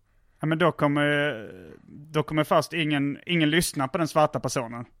dem. Ja, men då kommer först ingen lyssna på den svarta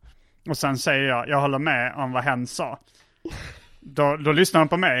personen. Och sen säger jag håller med om vad hen sa. Då lyssnar de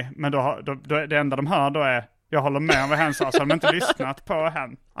på mig, men då det enda de hör då är jag håller med om vad hen sa, så de har inte lyssnat på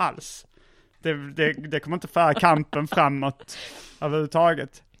hen alls. Det kommer inte föra kampen framåt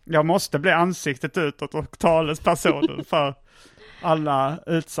överhuvudtaget. Jag måste bli ansiktet utåt och talespersonen för alla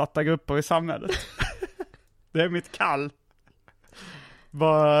utsatta grupper i samhället. Det är mitt kall.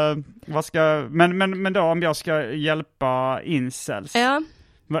 Vad ska, men då om jag ska hjälpa incels,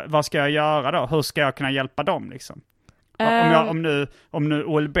 vad ska jag göra då? Hur ska jag kunna hjälpa dem liksom? Om nu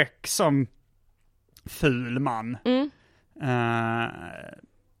Olle Bäck som ful man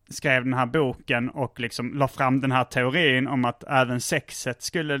skrev den här boken och liksom la fram den här teorin om att även sexet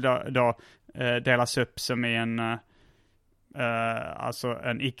skulle då delas upp som i alltså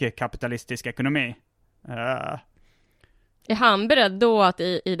en icke-kapitalistisk ekonomi. Är han beredd då att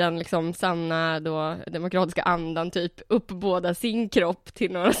i den liksom sanna då demokratiska andan typ uppbåda sin kropp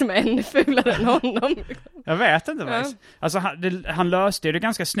till några som är ännu fulare än honom? Jag vet inte vad. Alltså han löste det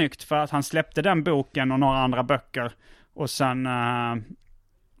ganska snyggt, för att han släppte den boken och några andra böcker och sen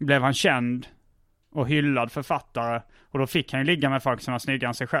blev han känd och hyllad författare, och då fick han ju ligga med folk som var snyggare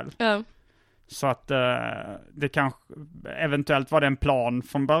än sig själv. Ja. Så att det kanske eventuellt var det en plan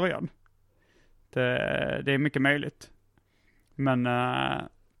från början. Det är mycket möjligt. Men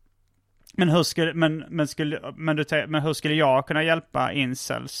hur skulle jag kunna hjälpa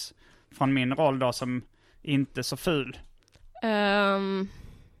incels från min roll då som inte så ful? Ja,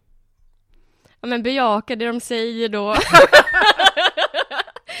 men bejaka det de säger då.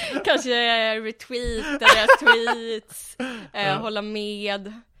 Kanske retweeta deras tweets, hålla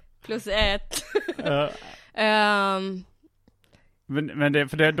med +1.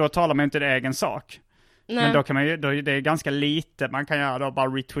 Men då talar man inte det egen sak. Nej. Men då kan man ju, det är ganska lite man kan göra då, bara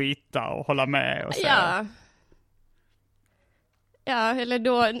retweeta och hålla med och säga. Ja. Ja, eller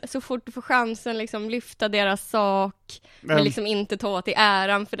då så fort du får chansen liksom lyfta deras sak, men liksom inte ta åt i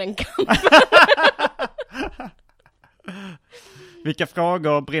äran för den kampen. Vilka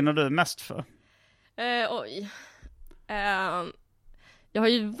frågor brinner du mest för? Jag har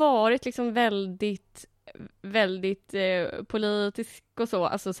ju varit liksom väldigt politisk och så,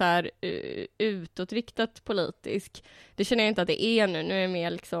 alltså så här utåtriktat politisk. Det känner jag inte att det är nu. Nu är jag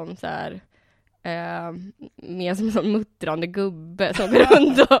mer liksom så här mer som en sån muttrande gubbe som går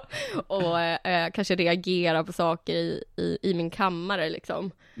runt och kanske reagerar på saker i min kammare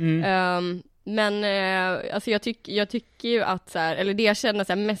liksom. Men alltså jag tycker ju att så här, eller det jag känner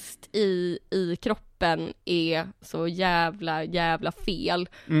så här mest i kroppen är så jävla fel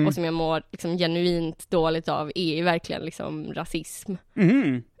och som jag mår liksom genuint dåligt av är ju verkligen liksom rasism.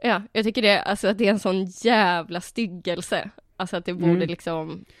 Ja, jag tycker det, alltså att det är en sån jävla styggelse. Alltså att det borde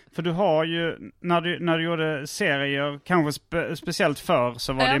liksom... För du har ju, när du gjorde serier, kanske speciellt förr,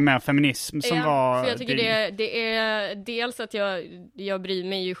 så var det mer feminism som var... för jag tycker det är dels att jag bryr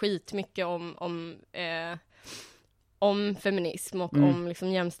mig ju skitmycket om feminism och om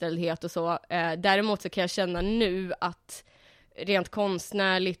liksom jämställdhet och så. Däremot så kan jag känna nu att rent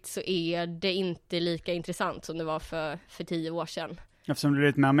konstnärligt så är det inte lika intressant som det var för 10 år sedan. Eftersom det är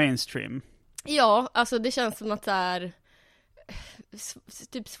lite mer mainstream. Ja, alltså det känns som att så här...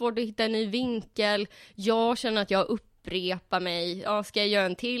 typ svårt att hitta en ny vinkel. Jag känner att jag upprepar mig. Ja, ska jag göra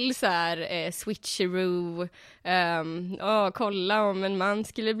en till så här switcheroo? Kolla om en man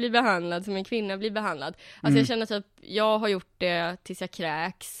skulle bli behandlad som en kvinna blir behandlad. Alltså jag känner typ, jag har gjort det tills jag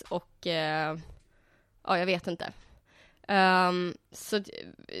kräks och jag vet inte. Så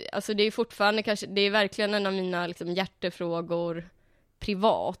alltså det är fortfarande kanske, det är verkligen en av mina liksom hjärtefrågor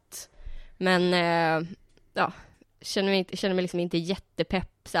privat. Men känner mig liksom inte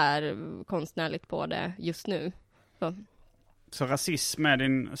jättepepp så här konstnärligt på det just nu. Så rasism är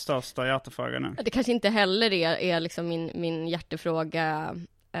din största hjärtefråga nu? Det kanske inte heller är liksom min hjärtefråga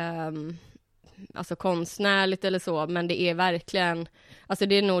alltså konstnärligt eller så, men det är verkligen, alltså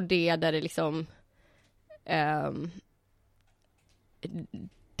det är nog det där det liksom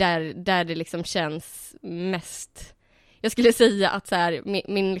där det liksom känns mest. Jag skulle säga att så här,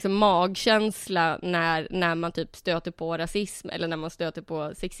 min liksom magkänsla när man typ stöter på rasism eller när man stöter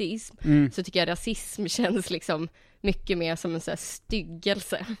på sexism, så tycker jag rasism känns liksom mycket mer som en så här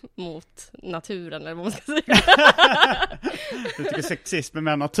styggelse mot naturen eller vad man ska säga. Du tycker sexism är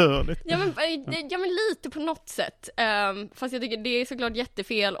mer naturligt? Ja men lite på något sätt. Fast jag tycker det är såklart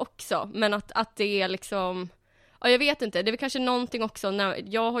jättefel också, men att det är liksom, jag vet inte, det är väl kanske någonting också när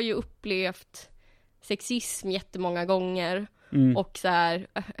jag har ju upplevt sexism jättemånga gånger och så här,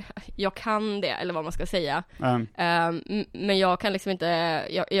 jag kan det eller vad man ska säga, men jag kan liksom inte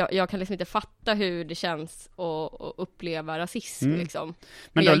jag kan liksom inte fatta hur det känns att uppleva rasism liksom.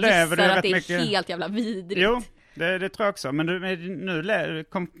 Men då jag lever du gissar rätt att det är mycket... helt jävla vidrigt. Jo, det tror jag också, men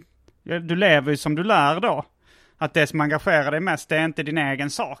du lever ju som du lär då. Att det som engagerar dig mest, det är inte din egen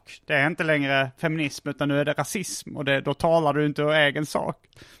sak. Det är inte längre feminism, utan nu är det rasism. Och då talar du inte om egen sak.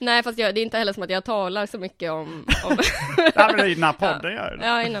 Nej, fast det är inte heller som att jag talar så mycket om... Ja, men i den här podden gör det.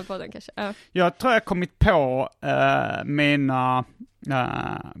 Ja, i den här podden kanske. Ja. Jag tror jag kommit på mina...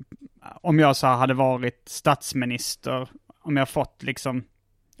 om jag så hade varit statsminister, om jag fått liksom...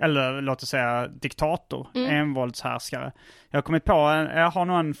 Eller låt oss säga diktator, envåldshärskare. Jag har kommit på, jag har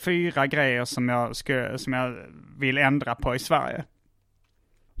nog 4 grejer som jag vill ändra på i Sverige.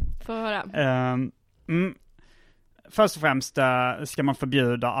 Få höra. Först och främst ska man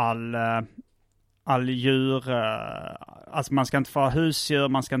förbjuda all djur, alltså man ska inte få ha husdjur,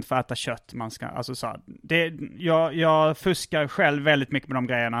 man ska inte få äta kött, alltså så här, jag fuskar själv väldigt mycket med de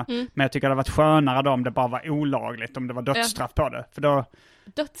grejerna, men jag tycker det hade varit skönare då om det bara var olagligt, om det var dödsstraff på det, för då...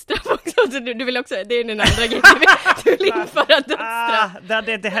 Dödsstraff också, du vill också, det är den andra grejen, du vill införa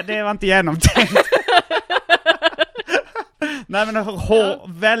dödsstraff. Det var inte genomtänkt. Nej, men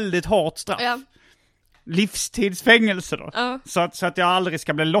väldigt hårt straff. Ja. Livstidsfängelse då. Så att jag aldrig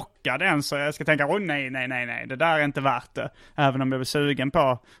ska bli lockad än, så jag ska tänka, nej, det där är inte värt det. Även om jag blir sugen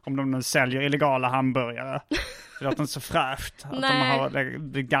på om de nu säljer illegala hamburgare. Det låter inte så fräscht att de har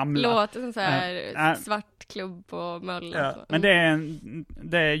det gamla. Låter som så här svart klubb på Möllen. Ja, men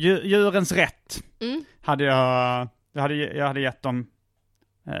det är djurens rätt. Jag hade gett dem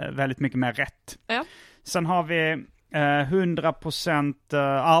väldigt mycket mer rätt. Ja. Sen har vi 100%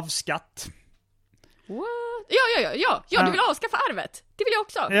 arvsskatt. What? Ja, du vill avskaffa arvet. Det vill jag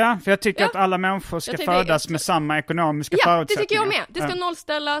också. Ja, för jag tycker att alla människor ska födas med samma ekonomiska förutsättningar. Ja, det tycker jag med. Det ska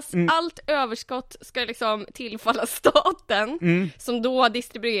nollställas. Allt överskott ska liksom tillfalla staten, som då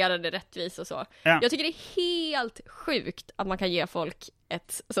distribuerar det rättvist och så. Ja. Jag tycker det är helt sjukt att man kan ge folk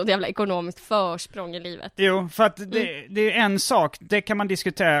ett sånt jävla ekonomiskt försprång i livet. Jo, för att det är en sak, det kan man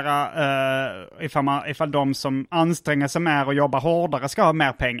diskutera ifall de som anstränger sig mer och jobbar hårdare ska ha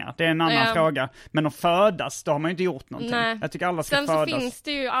mer pengar. Det är en annan fråga. Men att födas, då har man ju inte gjort någonting. Nej. Jag tycker alla ska Sen födas. så finns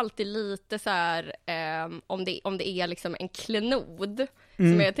det ju alltid lite så här, om det är liksom en klenod.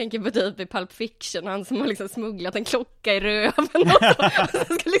 Som jag tänker på typ i Pulp Fiction, han som har liksom smugglat en klocka i röven och så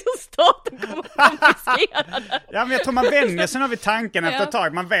ska liksom staten komma och konfiskera den. Ja, men jag tror man vänjer sig vid tanken efter ett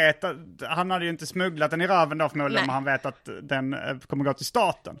tag. Man vet att han hade ju inte smugglat den i röven då förmodligen, men han vet att den kommer gå till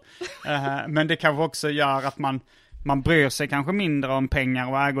staten. Men det kanske också gör att man bryr sig kanske mindre om pengar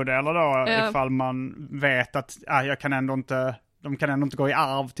och ägodelar då, ifall man vet att de kan ändå inte gå i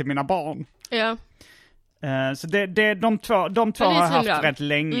arv till mina barn. Ja. Så de två har jag haft rätt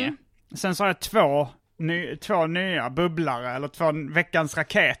länge. Sen så har jag två nya bubblare, eller 2 veckans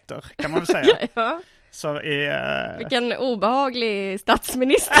raketer kan man väl säga. Ja. Så vilken obehaglig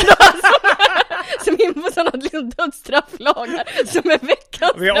statsminister då, som in på sådana liksom dödsstrafflagar som är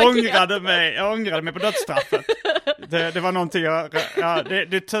veckans raketer. Jag ångrade mig på dödsstraffet. Det var någonting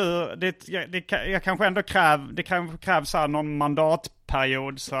jag kanske ändå krävs så här någon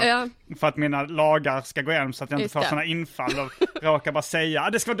mandatperiod för att mina lagar ska gå igenom, så att jag inte får sådana infall och råkar bara säga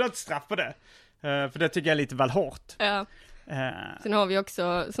det ska vara dödsstraff på det. För det tycker jag är lite väl hårt. Ja. Sen har vi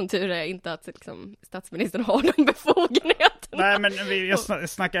också, som tur är, inte att liksom, statsministern har de befogenheterna. Nej, men jag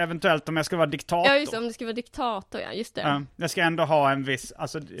snackar eventuellt om jag ska vara diktator. Ja, just det, om du ska vara diktator, ja, just det. Jag ska ändå ha en viss...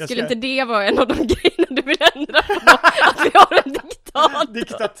 Skulle inte det vara en av de grejerna du vill ändra på? Att vi har en diktator?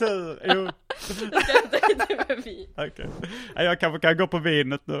 Diktatur, jo. Okay. Jag kanske kan gå på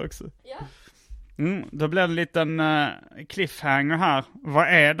vinet nu också. Ja. Då blir det en liten cliffhanger här. Vad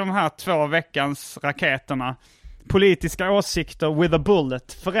är de här 2 veckans raketerna? Politiska åsikter with a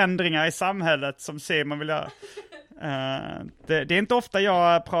bullet. Förändringar i samhället som Simon vill göra. Det är inte ofta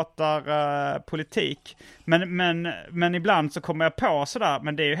jag pratar politik. Men ibland så kommer jag på sådär.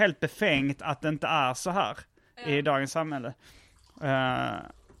 Men det är ju helt befängt att det inte är så här i dagens samhälle.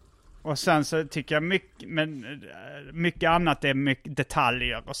 Och sen så tycker jag mycket annat är mycket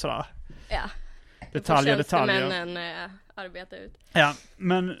detaljer och sådär. Ja. Detaljer. Männen arbetar ut. Ja,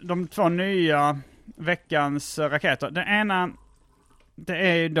 men de 2 nya veckans raketer. Den ena, det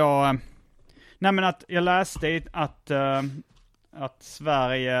är ju då... Nej, men att jag läste att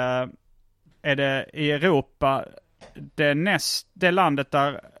Sverige är det i Europa det landet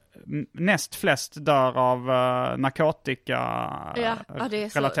där näst flest dör av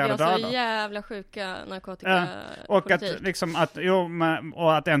narkotika-relaterade döder. Ja, så jävla sjuka narkotika. Och att liksom att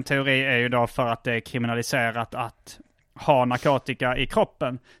en teori är ju då för att det är kriminaliserat att ha narkotika i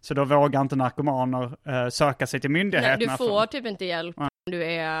kroppen. Så då vågar inte narkomaner söka sig till myndigheterna. Nej, du får typ inte hjälp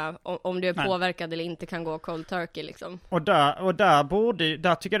om du är påverkad eller inte kan gå cold turkey liksom. Och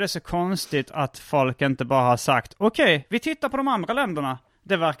där tycker jag det är så konstigt att folk inte bara har sagt okej, vi tittar på de andra länderna.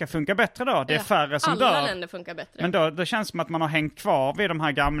 Det verkar funka bättre då. Det är färre som dör. Alla länder funkar bättre. Men då känns det som att man har hängt kvar vid de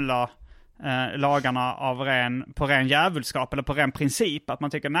här gamla lagarna på ren djävulskap eller på ren princip. Att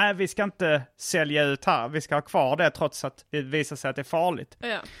man tycker, nej, vi ska inte sälja ut här. Vi ska ha kvar det trots att det visar sig att det är farligt.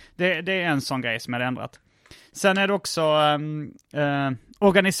 Ja. Det är en sån grej som är ändrat. Sen är det också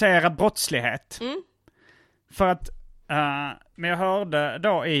organiserad brottslighet. För att men jag hörde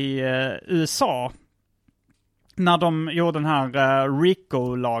då i USA när de gjorde den här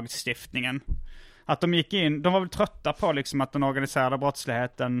RICO-lagstiftningen, att de gick in, de var väl trötta på liksom att den organiserade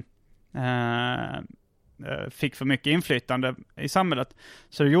brottsligheten fick för mycket inflytande i samhället.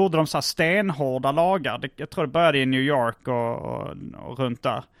 Så gjorde de så här stenhårda lagar. Jag tror det började i New York och runt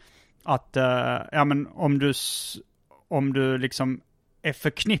där. Att men om du liksom är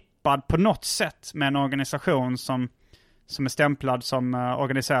förknippad på något sätt med en organisation som är stämplad som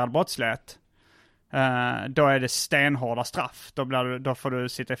organiserad brottslighet, då är det stenhårda straff. Då får du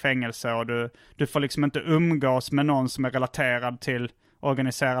sitta i fängelse och du får liksom inte umgås med någon som är relaterad till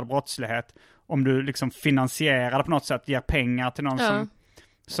organiserad brottslighet. Om du liksom finansierar på något sätt, ger pengar till någon som,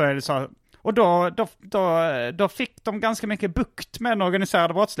 så är det så. Och då fick de ganska mycket bukt med den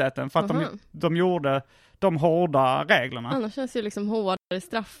organiserade brottsligheten för att de gjorde de hårda reglerna. Annars känns ju liksom hårdare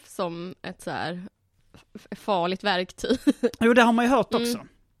straff som ett så här farligt verktyg. Jo, det har man ju hört också.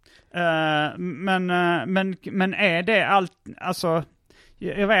 Men är det allt, alltså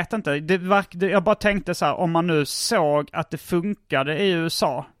jag vet inte, jag bara tänkte så här, om man nu såg att det funkade i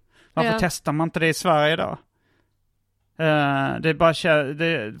USA, Varför testar man inte det i Sverige då? Det är bara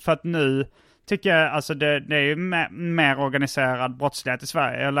för att nu tycker jag, alltså det är ju mer organiserad brottslighet i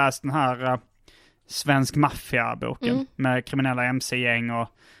Sverige. Jag har läst den här Svensk maffia-boken med kriminella MC-gäng och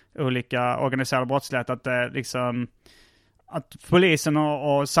olika organiserade brottslighet. Att det liksom, att polisen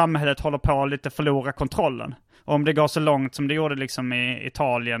och samhället håller på att lite förlora kontrollen. Och om det går så långt som det gjorde liksom i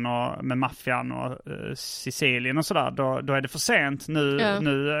Italien och med maffian och Sicilien och sådär, då är det för sent.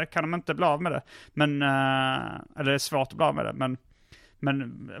 Nu kan de inte bli av med det. Men, eller det är svårt att bli av med det.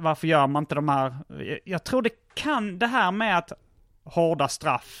 Men varför gör man inte de här... Jag tror det här med att hårda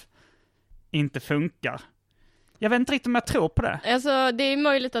straff inte funkar. Jag vet inte riktigt om jag tror på det. Alltså det är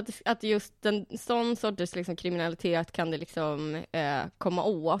möjligt att just en sån sorts liksom kriminalitet kan det liksom komma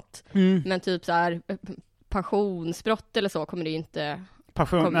åt. Men typ så här passionsbrott eller så kommer det ju inte...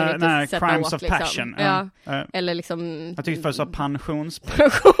 Nej, crimes of liksom. Passion. Eller liksom... Jag tyckte först att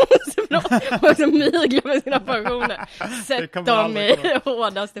pensionsbrott. Och också mygla med sina pensioner. Sätt dem i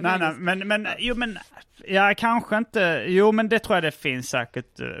hårdaste men jag kanske inte... Jo, men det tror jag det finns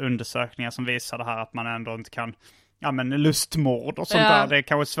säkert undersökningar som visar det här att man ändå inte kan... Ja, men lustmord och sånt där. Det är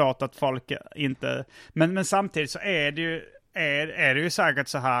kanske svårt att folk inte... Men samtidigt så är det ju säkert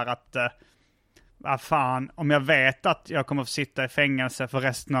så här att... Vad fan, om jag vet att jag kommer att sitta i fängelse för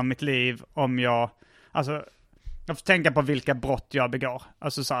resten av mitt liv om jag... Alltså, jag får tänka på vilka brott jag begår.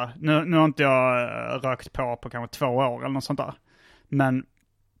 Alltså så här, nu har inte jag rökt på kanske 2 år eller något sånt där.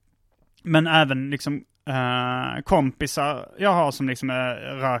 Men även liksom kompisar jag har som liksom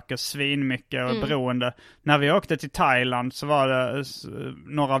röker svinmycket och är beroende. När vi åkte till Thailand så var det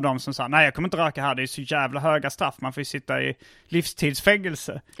några av dem som sa, nej jag kommer inte röka här, det är så jävla höga straff. Man får ju sitta i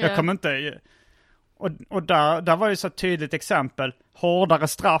livstidsfängelse. Jag kommer inte... Och där var ju så ett tydligt exempel. Hårdare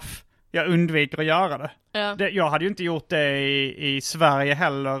straff. Jag undviker att göra det. Jag hade ju inte gjort det i Sverige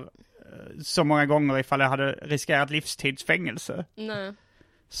heller så många gånger ifall jag hade riskerat livstidsfängelse. Nej.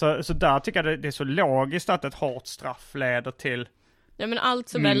 Så där tycker jag det är så logiskt att ett hårt straff leder till... Ja, men allt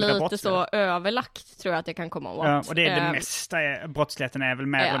som är lite så överlagt tror jag att det kan komma åt. Ja, och det är det mesta. Brottsligheten är väl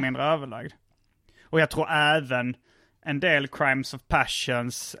mer eller mindre överlagd. Och jag tror även en del crimes of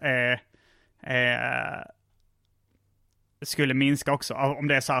passions skulle minska också. Om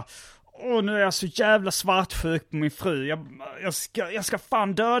det är så här, nu är jag så jävla svartsjuk på min fru. Jag ska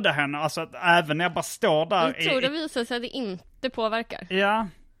fan döda henne. Alltså även när jag bara står där. Jag tror det visar sig att det inte påverkar. Ja.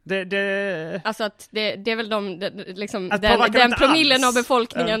 Alltså att det är väl den promillen av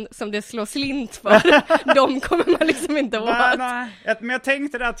befolkningen som det slår slint för. De kommer man liksom inte åt. Nej. Men jag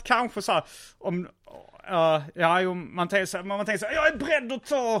tänkte det att kanske så här, man tänker så här, jag är beredd att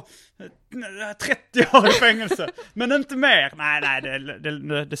ta 30 år i fängelse, men inte mer.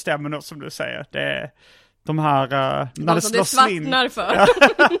 Nej, det stämmer nog som du säger. Det är de här när det slår slint för.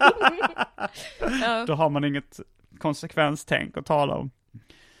 Då har man inget konsekvenstänk att tala om.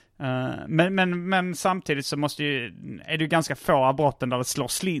 Men samtidigt så är det ju ganska få brotten där det slår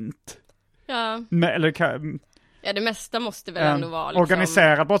slint. Ja. Ja, det mesta måste väl ändå vara liksom...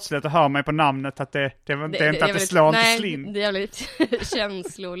 Organiserad brottslighet, och hör mig på namnet att det är inte att det slår inte slint. Nej, det är väldigt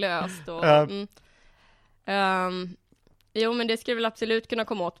känslolöst. Och, jo, men det skulle väl absolut kunna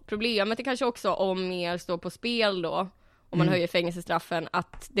komma åt. Problemet är kanske också om mer står på spel då, om man höjer fängelsestraffen,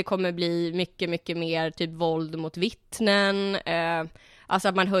 att det kommer bli mycket, mycket mer typ våld mot vittnen. Alltså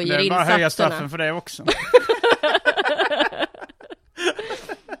att man höjer insatserna. Det är bara höja straffen för det också.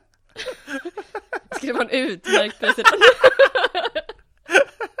 Skulle vara en utmärkt president.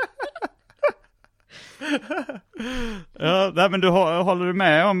 Ja, men håller du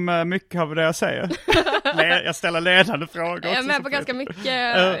med om mycket av det jag säger? Jag ställer ledande frågor. Jag är med på ganska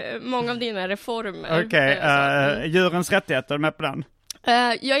mycket, många av dina reformer. Okej, djurens rättigheter, är du med på den?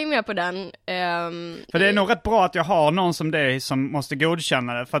 Jag är med på den. För det är nog rätt bra att jag har någon som dig som måste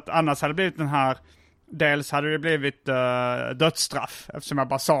godkänna det. För att annars hade det blivit den här... Dels hade det blivit dödsstraff, eftersom jag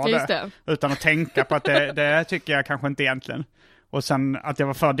bara sa det. Utan att tänka på att det tycker jag kanske inte egentligen. Och sen att jag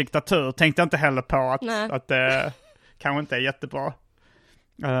var för diktatur tänkte jag inte heller på att det kanske inte är jättebra.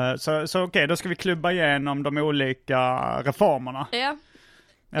 Så okej, då ska vi klubba igenom de olika reformerna. Ja.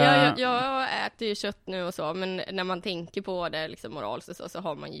 Jag äter ju kött nu och så, men när man tänker på det liksom moraliskt så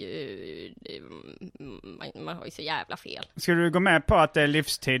har man ju man har ju så jävla fel. Ska du gå med på att det är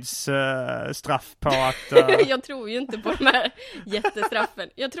livstidsstraff på att... Jag tror ju inte på de här jättestraffen.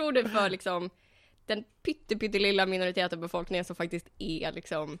 Jag tror det för liksom den pyttelilla minoriteten av befolkningen som faktiskt är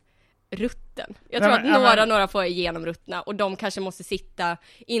liksom rutten. Jag tror att några får igenom ruttna, och de kanske måste sitta,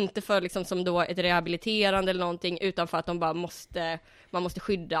 inte för liksom som då ett rehabiliterande eller någonting, utan för att de bara man måste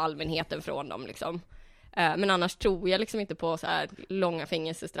skydda allmänheten från dem liksom. Men annars tror jag liksom inte på så här långa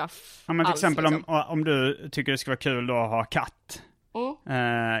fängelsestraff. Ja, men till alls, exempel liksom. om du tycker det ska vara kul då att ha katt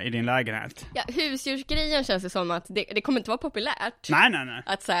i din lägenhet. Ja, husdjursgrejen känns det som att det kommer inte vara populärt. Nej.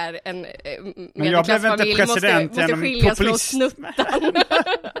 Att så här en men jag blev inte president måste skiljas från snuttan.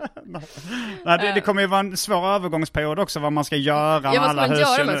 Nej, det kommer ju vara en svår övergångsperiod också, vad man ska göra med alla husdjur.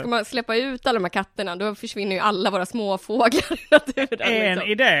 Vad ska man göra? Ska man släppa ut alla de här katterna? Då försvinner ju alla våra små fåglar i naturen. En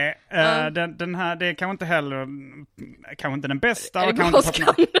liksom. idé, den här, det är kanske inte heller, kanske inte den bästa. Är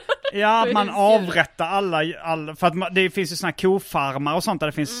det Ja, man avrättar alla för att det finns ju såna här kofarmar och sånt där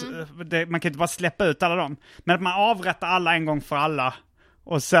det finns, man kan inte bara släppa ut alla dem. Men att man avrättar alla en gång för alla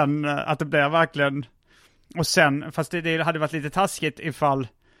och sen att det blir verkligen, och sen, fast det hade varit lite taskigt ifall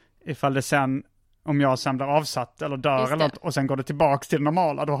det sen, om jag sen blir avsatt eller dör eller något, och sen går det tillbaks till det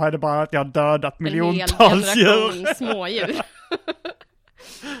normala, då har det bara att jag har dödat miljontals djur. Smådjur.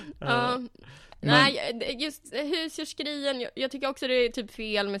 Nej, just husdjursgrejen, jag tycker också det är typ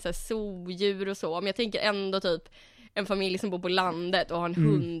fel med så här zoodjur och så, men jag tänker ändå typ en familj som bor på landet och har en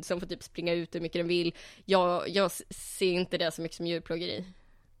hund som får typ springa ut hur mycket den vill. Jag ser inte det så mycket som djurplågeri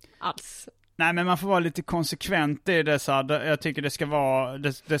alls. Nej, men man får vara lite konsekvent i det, så jag tycker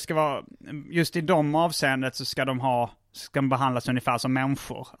det ska vara just i de avseendet så ska de behandlas ungefär som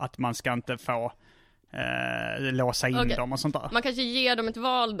människor, att man ska inte få låsa in dem och sånt där. Man kanske ger dem ett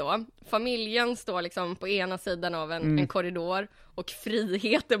val då. Familjen står liksom på ena sidan av en korridor och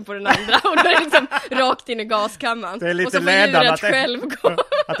friheten på den andra, och då är det liksom rakt in i gaskammaren. Det är lite och så får ledande djuret själv gå.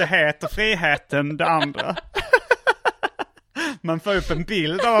 Att det heter friheten det andra. Man får upp en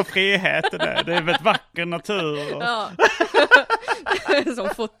bild av friheten. Det är väl vacker natur. Ja. Som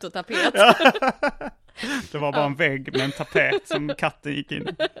fototapet. Ja. Det var bara en vägg med en tapet som katten gick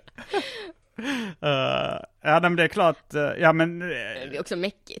in. Ja, men det är klart. Ja, men det är också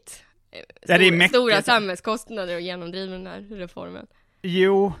mäckigt. Ja, det är mäckigt. Stora samhällskostnader att genomdriva den här reformen.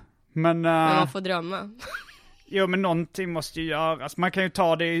 Jo, men man får drömma. Jo, men någonting måste ju göras. Man kan ju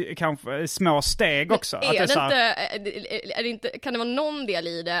ta det i kanske små steg också. Är det inte, kan det vara någon del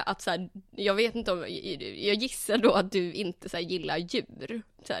i det att så här, jag vet inte om, jag gissar då att du inte så här, gillar djur.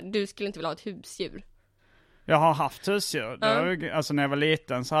 Så här, du skulle inte vilja ha ett husdjur. Jag har haft husdjur. Alltså när jag var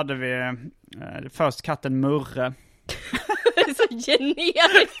liten så hade vi först katten Murre. Det är så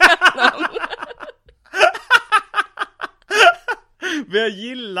generiskt namn. Jag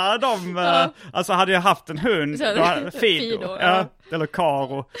gillar dem. Alltså hade jag haft en hund, Fido. Eller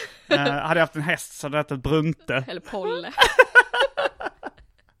Karo. Hade jag haft en häst så hade jag hetat Brunte. Eller Polle.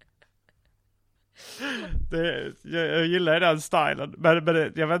 Jag gillar den stilen.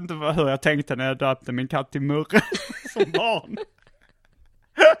 Men jag vet inte hur jag tänkte när jag döpte min katt till Murre som barn.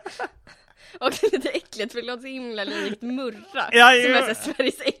 Och det är lite äckligt, för det låter så himla likt Murra. Ja, som är så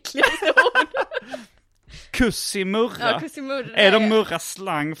Sveriges äckligaste ord. Kussimurra. Ja, kussimurra. Är de Murras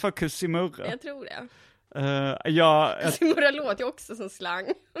slang för kussimurra? Jag tror det. Kussimurra låter ju också som slang.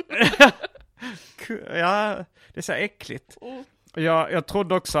 Ja, det är så äckligt. Jag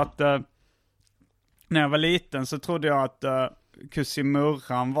trodde också att när jag var liten så trodde jag att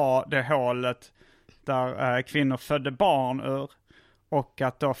kussimurran var det hålet där kvinnor födde barn ur. Och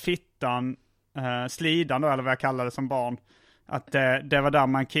att då fittan, slidan då, eller vad jag kallade det som barn, att det var där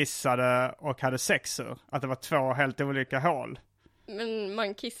man kissade och hade sex ur. Att det var två helt olika hål. Men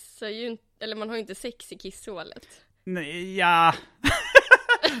man kissar ju inte, eller man har ju inte sex i kisshålet. Nej, ja.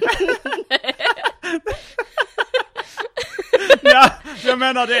 Ja, jag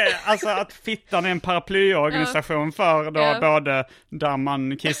menar det. Alltså att fittan är en paraplyorganisation för då både där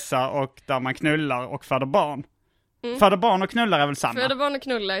man kissar och där man knullar och föder barn. Föder barn och knullar är väl samma? Föder barn och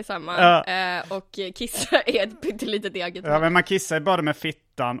knullar är samma. Och kissa är ett pyttelitet eget. Ja, men man kissar ju både med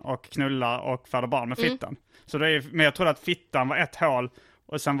fittan och knullar och föder barn med fittan. Så det är, men jag trodde att fittan var ett hål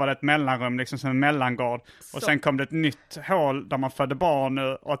och sen var det ett mellanrum, liksom som en mellangård. Så. Och sen kom det ett nytt hål där man födde barn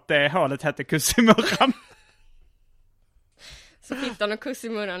och att det hålet hette kussimurran. Så fittan och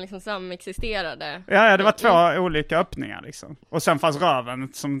kussimurran liksom samexisterade? Ja, det var två olika öppningar liksom. Och sen fanns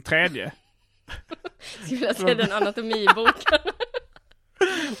röven som tredje. Skulle jag se den anatomiboken.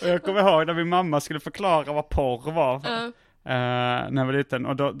 Och jag kommer ihåg när min mamma skulle förklara vad porr var när jag var liten.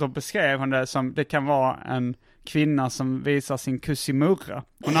 Och då beskrev hon det som, det kan vara en kvinna som visar sin kussimurra.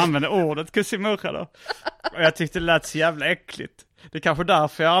 Hon använde ordet kussimurra då. Och jag tyckte det lät så jävla äckligt. Det är kanske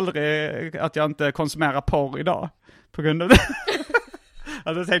därför att jag inte konsumerar porr idag. På grund av det.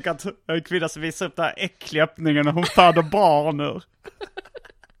 Alltså jag tänker att en kvinna som visar upp den här äckliga öppningen och hon föder barn ur.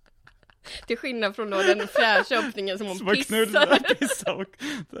 Till skillnad från då den fräscha öppningen som hon pissade.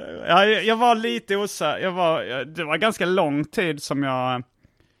 Ja, jag var lite osäker. Det var ganska lång tid som jag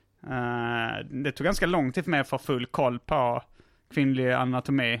Det tog ganska lång tid för mig att få full koll på kvinnlig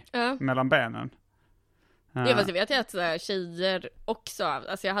anatomi mellan benen. Fast jag vet ju att så här, tjejer också,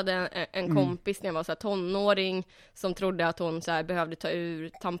 alltså jag hade en kompis när jag var så här, tonåring som trodde att hon så här, behövde ta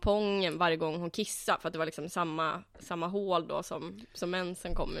ur tampongen varje gång hon kissade för att det var liksom samma hål då som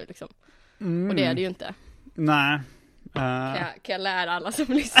mensen kom ur liksom. Och det är det ju inte. Nej. Kan jag lära alla som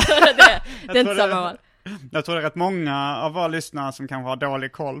lyssnar det är inte samma hål. Jag tror det är rätt många av våra lyssnare som kanske har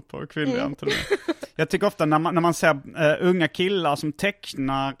dålig koll på kvinnlig anatomi. Jag tycker ofta när man ser unga killar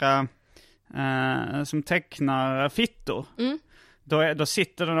som tecknar fittor, då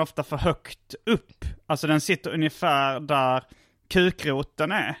sitter den ofta för högt upp. Alltså den sitter ungefär där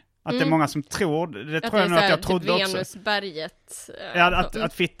kukroten är. Att det är många som tror, det tror jag nog att jag trodde typ också. Venusberget.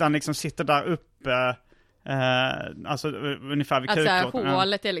 Att fittan liksom sitter där uppe. Alltså ungefär vid kukroten.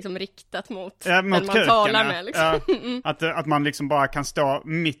 Hålet är liksom riktat mot den man kuken, talar med liksom. Att man liksom bara kan stå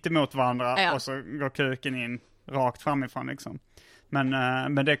mitt emot varandra och så går kuken in rakt framifrån liksom.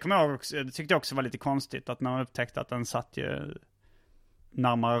 Men det kommer jag också, det tyckte jag också var lite konstigt att när man upptäckte att den satt ju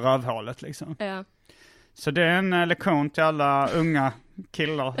närmare rövhålet liksom. Ja. Så det är en lektion till alla unga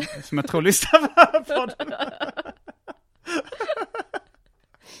killar som jag tror lyssnar på den.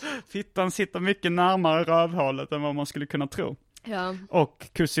 Fittan sitter mycket närmare rövhålet än vad man skulle kunna tro. Ja. Och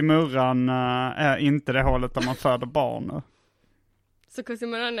kussimurran är inte det hålet där man föder barn. Så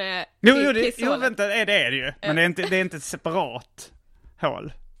kussimurran är... Jo, vänta, det är det ju. Men det är inte ett separat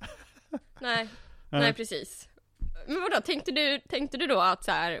hål. Nej, precis. Men vadå, tänkte du då att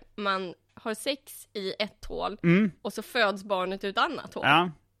så här, man har sex i ett hål och så föds barnet ut ett annat hål?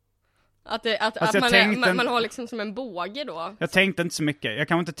 Ja. Att man har liksom som en båge då. Jag tänkte inte så mycket. Jag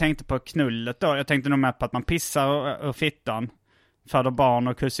kanske inte tänkte på knullet då. Jag tänkte nog med på att man pissar ur fittan, föder barn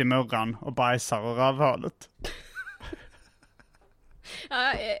och kussimurran och bajsar ur rövhålet.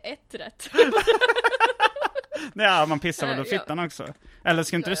 Ja, ett rätt. Ja, man pissar väl ur fittan också. Eller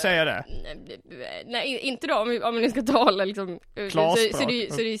ska inte du säga det? Nej, inte då. Om ni ska tala liksom. Så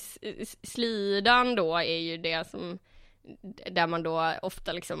slidan då är ju det som... Där man då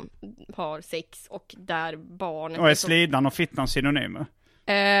ofta liksom har sex och där barnet... Och är slidan och fittan synonymer?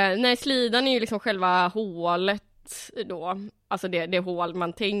 Nej, slidan är ju liksom själva hålet då. Alltså det hål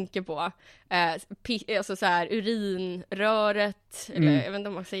man tänker på. Alltså så här urinröret. Eller jag vet inte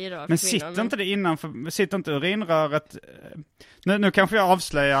om man säger det. Men sitter inte urinröret... Nu kanske jag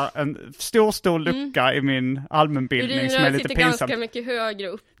avslöjar en stor lucka i min allmänbildning som är lite pinsam. Urinröret sitter ganska mycket högre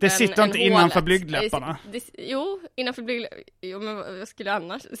upp. Det sitter inte innanför blygdläpparna. Jo, innanför blygdläpparna. Jo, men vad skulle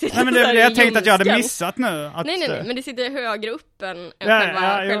annars? Nej, men jag tänkte att jag hade missat nu. Att, nej, men det sitter högre upp än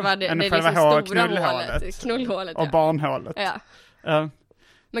själva det liksom stora hålet. Knullhålet. Och barnhålet. Ja.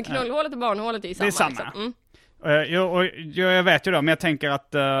 Men knullhålet och barnhålet är ju samma. Det är samma. Liksom. Jag vet ju då, men jag tänker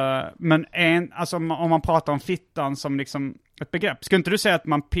att alltså, om man pratar om fittan som liksom ett begrepp, skulle inte du säga att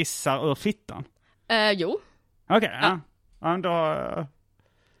man pissar ur fittan? Jo. Okej, ja. Då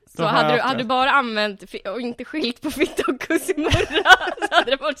så hade du bara använt och inte skilt på fitta och kussimurra så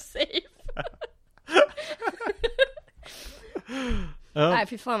hade det varit safe. Nej,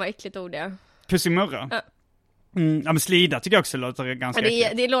 fy fan vad äckligt ord det är. Kussimurra? Ja. Ja, men slida tycker jag också låter ganska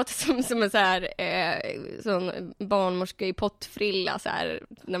äckligt. Det låter som en så här sån barnmorska i pottfrilla så här,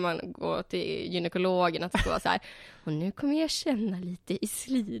 när man går till gynekologen, att det ska vara så här: och nu kommer jag känna lite i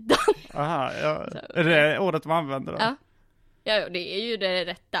slidan. Aha, ja. Är det ordet man använder då? Ja, det är ju det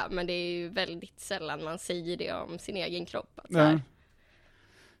rätta, men det är ju väldigt sällan man säger det om sin egen kropp. Att så ja. här.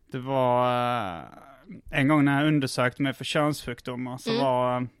 Det var en gång när jag undersökte mig för könssjukdomar så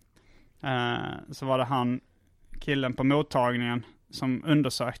var det han killen på mottagningen som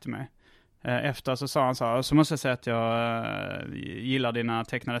undersökte mig. Efter så sa han så måste jag säga att jag gillar dina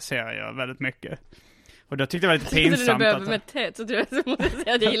tecknade serier väldigt mycket. Och då tyckte jag var lite pinsamt. Så du behöver med tätt så tror jag så måste jag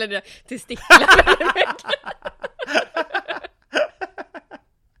säga att jag gillar dina testiklar väldigt mycket.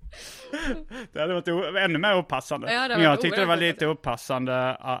 Det hade varit ännu mer opassande. Ja, men jag tyckte det var lite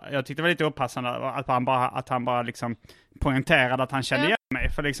opassande. Jag tyckte det var lite opassande att han bara liksom poängterade att han kände igen mig.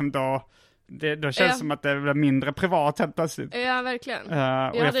 För liksom då känns det som att det blev mindre privat helt plötsligt. Ja, verkligen.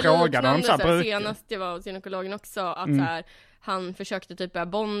 Och jag frågade honom så här, senast jag var hos gynekologen också, att så här, han försökte typ börja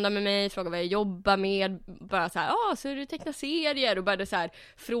bonda med mig, fråga vad jag jobbar med, bara så här, så du tecknar serier, och började så här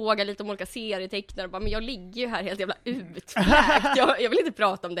fråga lite om olika serietecknare, och bara, men jag ligger ju här helt jävla utfläkt. jag vill inte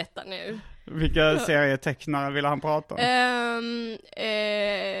prata om detta nu. Vilka serietecknare ville han prata om?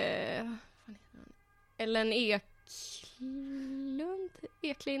 Ellen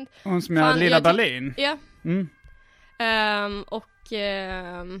Eklind. Hon som är Lilla Berlin. Ja.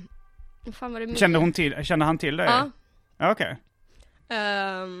 Fan var det Kände han till dig? Ja. Okej.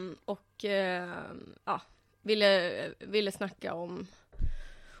 Ville snacka om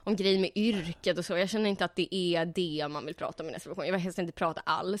grejer med yrket och så. Jag känner inte att det är det man vill prata om i nästa version. Jag vill helst inte prata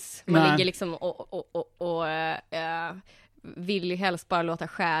alls. Man ligger liksom och vill ju helst bara låta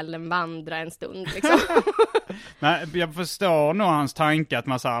själen vandra en stund liksom. Nej, jag förstår nog hans tanke att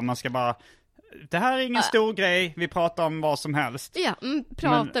man ska bara, det här är ingen stor grej, vi pratar om vad som helst. Ja,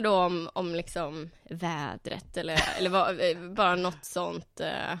 prata då om liksom vädret eller bara något sånt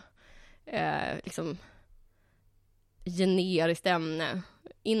liksom generiskt ämne.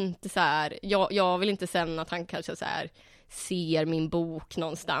 Inte så här, jag vill inte sen att han kanske så här ser min bok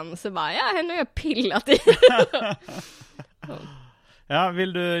någonstans och bara, henne har jag pillat i. Ja,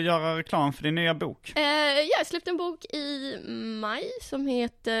 vill du göra reklam för din nya bok? Jag släppte en bok i maj som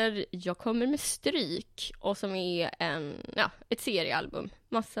heter Jag kommer med stryk och som är ett seriealbum.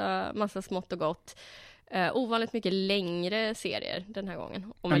 Massa smått och gott. Ovanligt mycket längre serier den här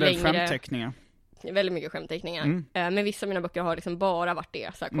gången. Och med skämtteckningar. Väldigt mycket skämtteckningar. Men vissa av mina böcker har liksom bara varit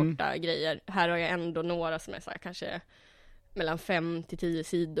det, så här korta grejer. Här har jag ändå några som är så här, kanske mellan 5 till 10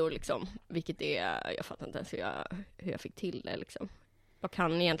 sidor liksom. Vilket är, jag fattar inte ens hur jag fick till det liksom. Jag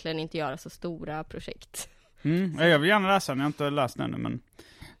kan egentligen inte göra så stora projekt. Jag vill gärna läsa den, jag har inte läst den ännu.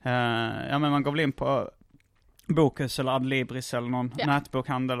 Men man går väl in på Bokus eller Adlibris eller någon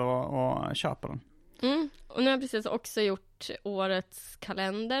nätbokhandel och köper den. Och nu har jag precis också gjort årets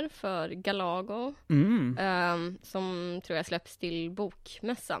kalender för Galago. Som tror jag släpps till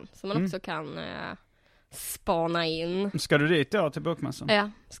bokmässan. Som man också kan spana in. Ska du dit då till bokmässan?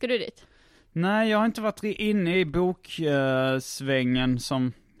 Ja, ska du dit? Nej, jag har inte varit inne i boksvängen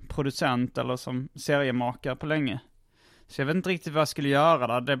som producent eller som seriemakare på länge. Så jag vet inte riktigt vad jag skulle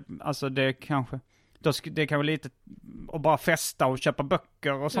göra där. Det kanske lite att bara festa och köpa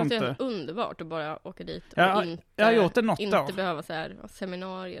böcker och sånt. Det är underbart att bara åka dit och jag har gjort det inte behöva så här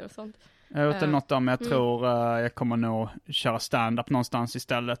seminarier och sånt. Jag har gjort det något om, jag tror jag kommer nog köra stand-up någonstans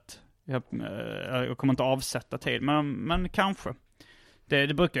istället. Jag kommer inte avsätta tid, men kanske.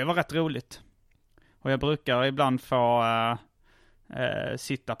 Det brukar ju vara rätt roligt. Och jag brukar ibland få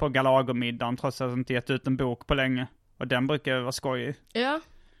sitta på Galagomiddagen trots att jag inte gett ut en bok på länge. Och den brukar vara skojig. Ja,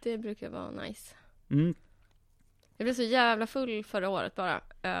 det brukar vara nice. Jag blev så jävla full förra året bara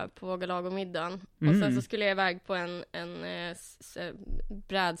på Galagomiddagen. Och sen så skulle jag iväg på en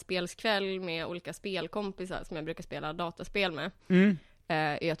brädspelskväll med olika spelkompisar som jag brukar spela dataspel med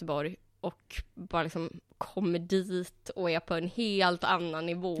i Göteborg. Och bara liksom kommer dit och är på en helt annan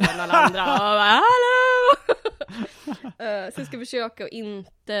nivå än alla andra. Och bara, hallå! Så jag ska försöka att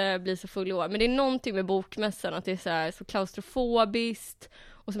inte bli så full i år. Men det är någonting med bokmässan att det är så här, så klaustrofobiskt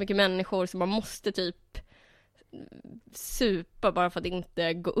och så mycket människor som man måste typ supa bara för att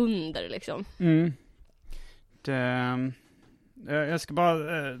inte gå under liksom. Jag ska bara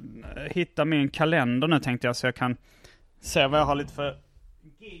hitta min kalender nu, tänkte jag, så jag kan se vad jag har lite för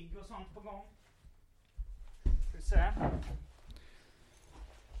gig och sånt på gång. Ska vi se.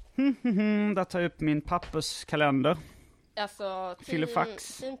 Där tar jag upp min papperskalender. Alltså,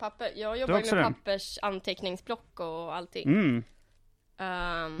 fin papper. Jag jobbar ju med pappers anteckningsblock och allting.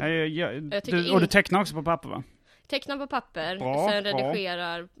 Och du tecknar också på papper, va? Tecknar på papper, sen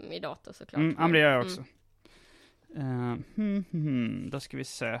redigerar i dator såklart. Det gör jag också. Då ska vi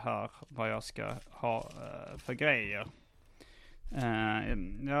se här vad jag ska ha för grejer.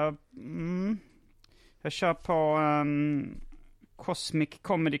 Jag kör på Cosmic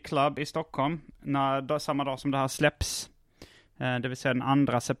Comedy Club i Stockholm samma dag som det här släpps. Det vill säga den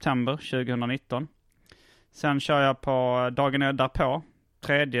 2 september 2019. Sen kör jag på dagen därpå,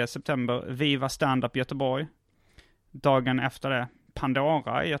 3 september, Viva Stand-up Göteborg. Dagen efter det,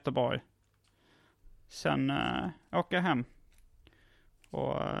 Pandora i Göteborg. Sen åker jag hem.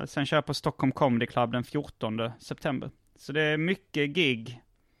 Och sen kör jag på Stockholm Comedy Club den 14 september. Så det är mycket gig.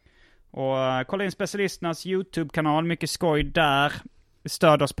 Och kolla in Specialisternas YouTube-kanal, mycket skoj där.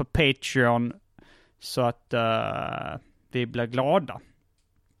 Stöd oss på Patreon så att vi blir glada.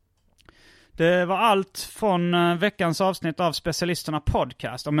 Det var allt från veckans avsnitt av Specialisterna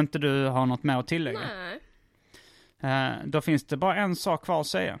podcast. Om inte du har något mer att tillägga. Nej. Då finns det bara en sak kvar att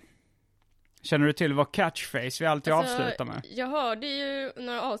säga. Känner du till vad catchphrase vi alltid avslutar med? Jag hörde ju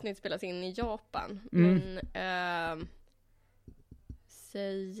några avsnitt spelas in i Japan. Men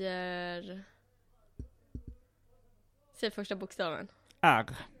säger första bokstaven. R.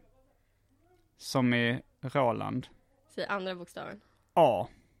 Som i Roland. Säg andra bokstaven. A.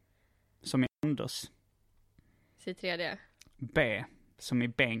 Som i Anders. Säg tredje. B. Som i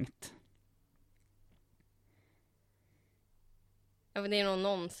Bengt. Ja, men det är någon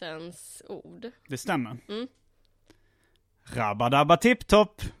nonsensord. Det stämmer. Rabba dabba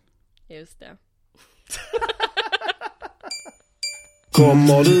tipptopp. Just det.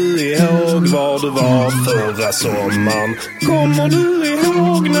 Kommer du ihåg var du var förra sommaren? Kommer du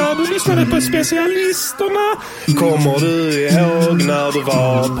ihåg när du lyssnade på specialisterna? Kommer du ihåg när du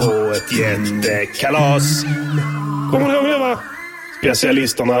var på ett jättekalas? Kommer du ihåg det, va?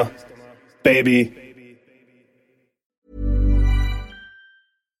 Specialisterna, baby.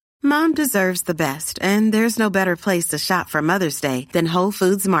 Mom deserves the best, and there's no better place to shop for Mother's Day than Whole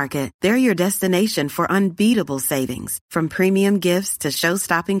Foods Market. They're your destination for unbeatable savings, from premium gifts to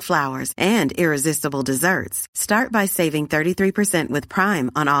show-stopping flowers and irresistible desserts. Start by saving 33% with Prime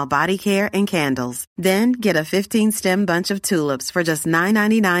on all body care and candles. Then get a 15-stem bunch of tulips for just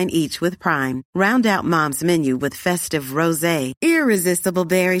 $9.99 each with Prime. Round out Mom's menu with festive rosé, irresistible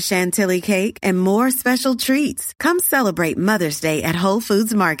berry chantilly cake, and more special treats. Come celebrate Mother's Day at Whole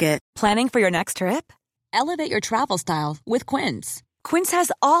Foods Market. Planning for your next trip? Elevate your travel style with Quince. Quince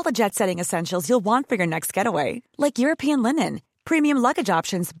has all the jet-setting essentials you'll want for your next getaway, like European linen, premium luggage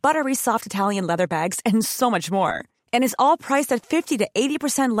options, buttery soft Italian leather bags, and so much more. And is all priced at 50 to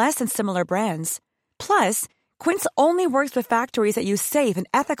 80% less than similar brands. Plus, Quince only works with factories that use safe and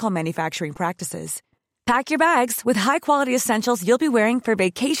ethical manufacturing practices. Pack your bags with high-quality essentials you'll be wearing for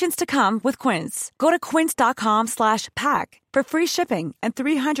vacations to come with Quince. Go to quince.com/pack for free shipping and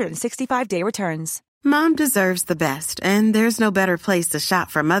 365-day returns. Mom deserves the best, and there's no better place to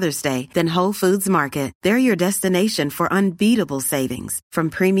shop for Mother's Day than Whole Foods Market. They're your destination for unbeatable savings, from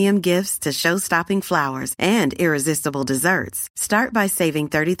premium gifts to show-stopping flowers and irresistible desserts. Start by saving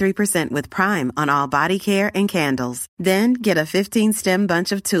 33% with Prime on all body care and candles. Then get a 15-stem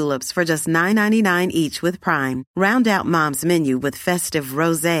bunch of tulips for just $9.99 each with Prime. Round out Mom's menu with festive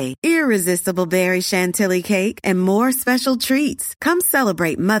rosé, irresistible berry chantilly cake, and more special treats. Come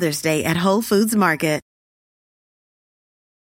celebrate Mother's Day at Whole Foods Market.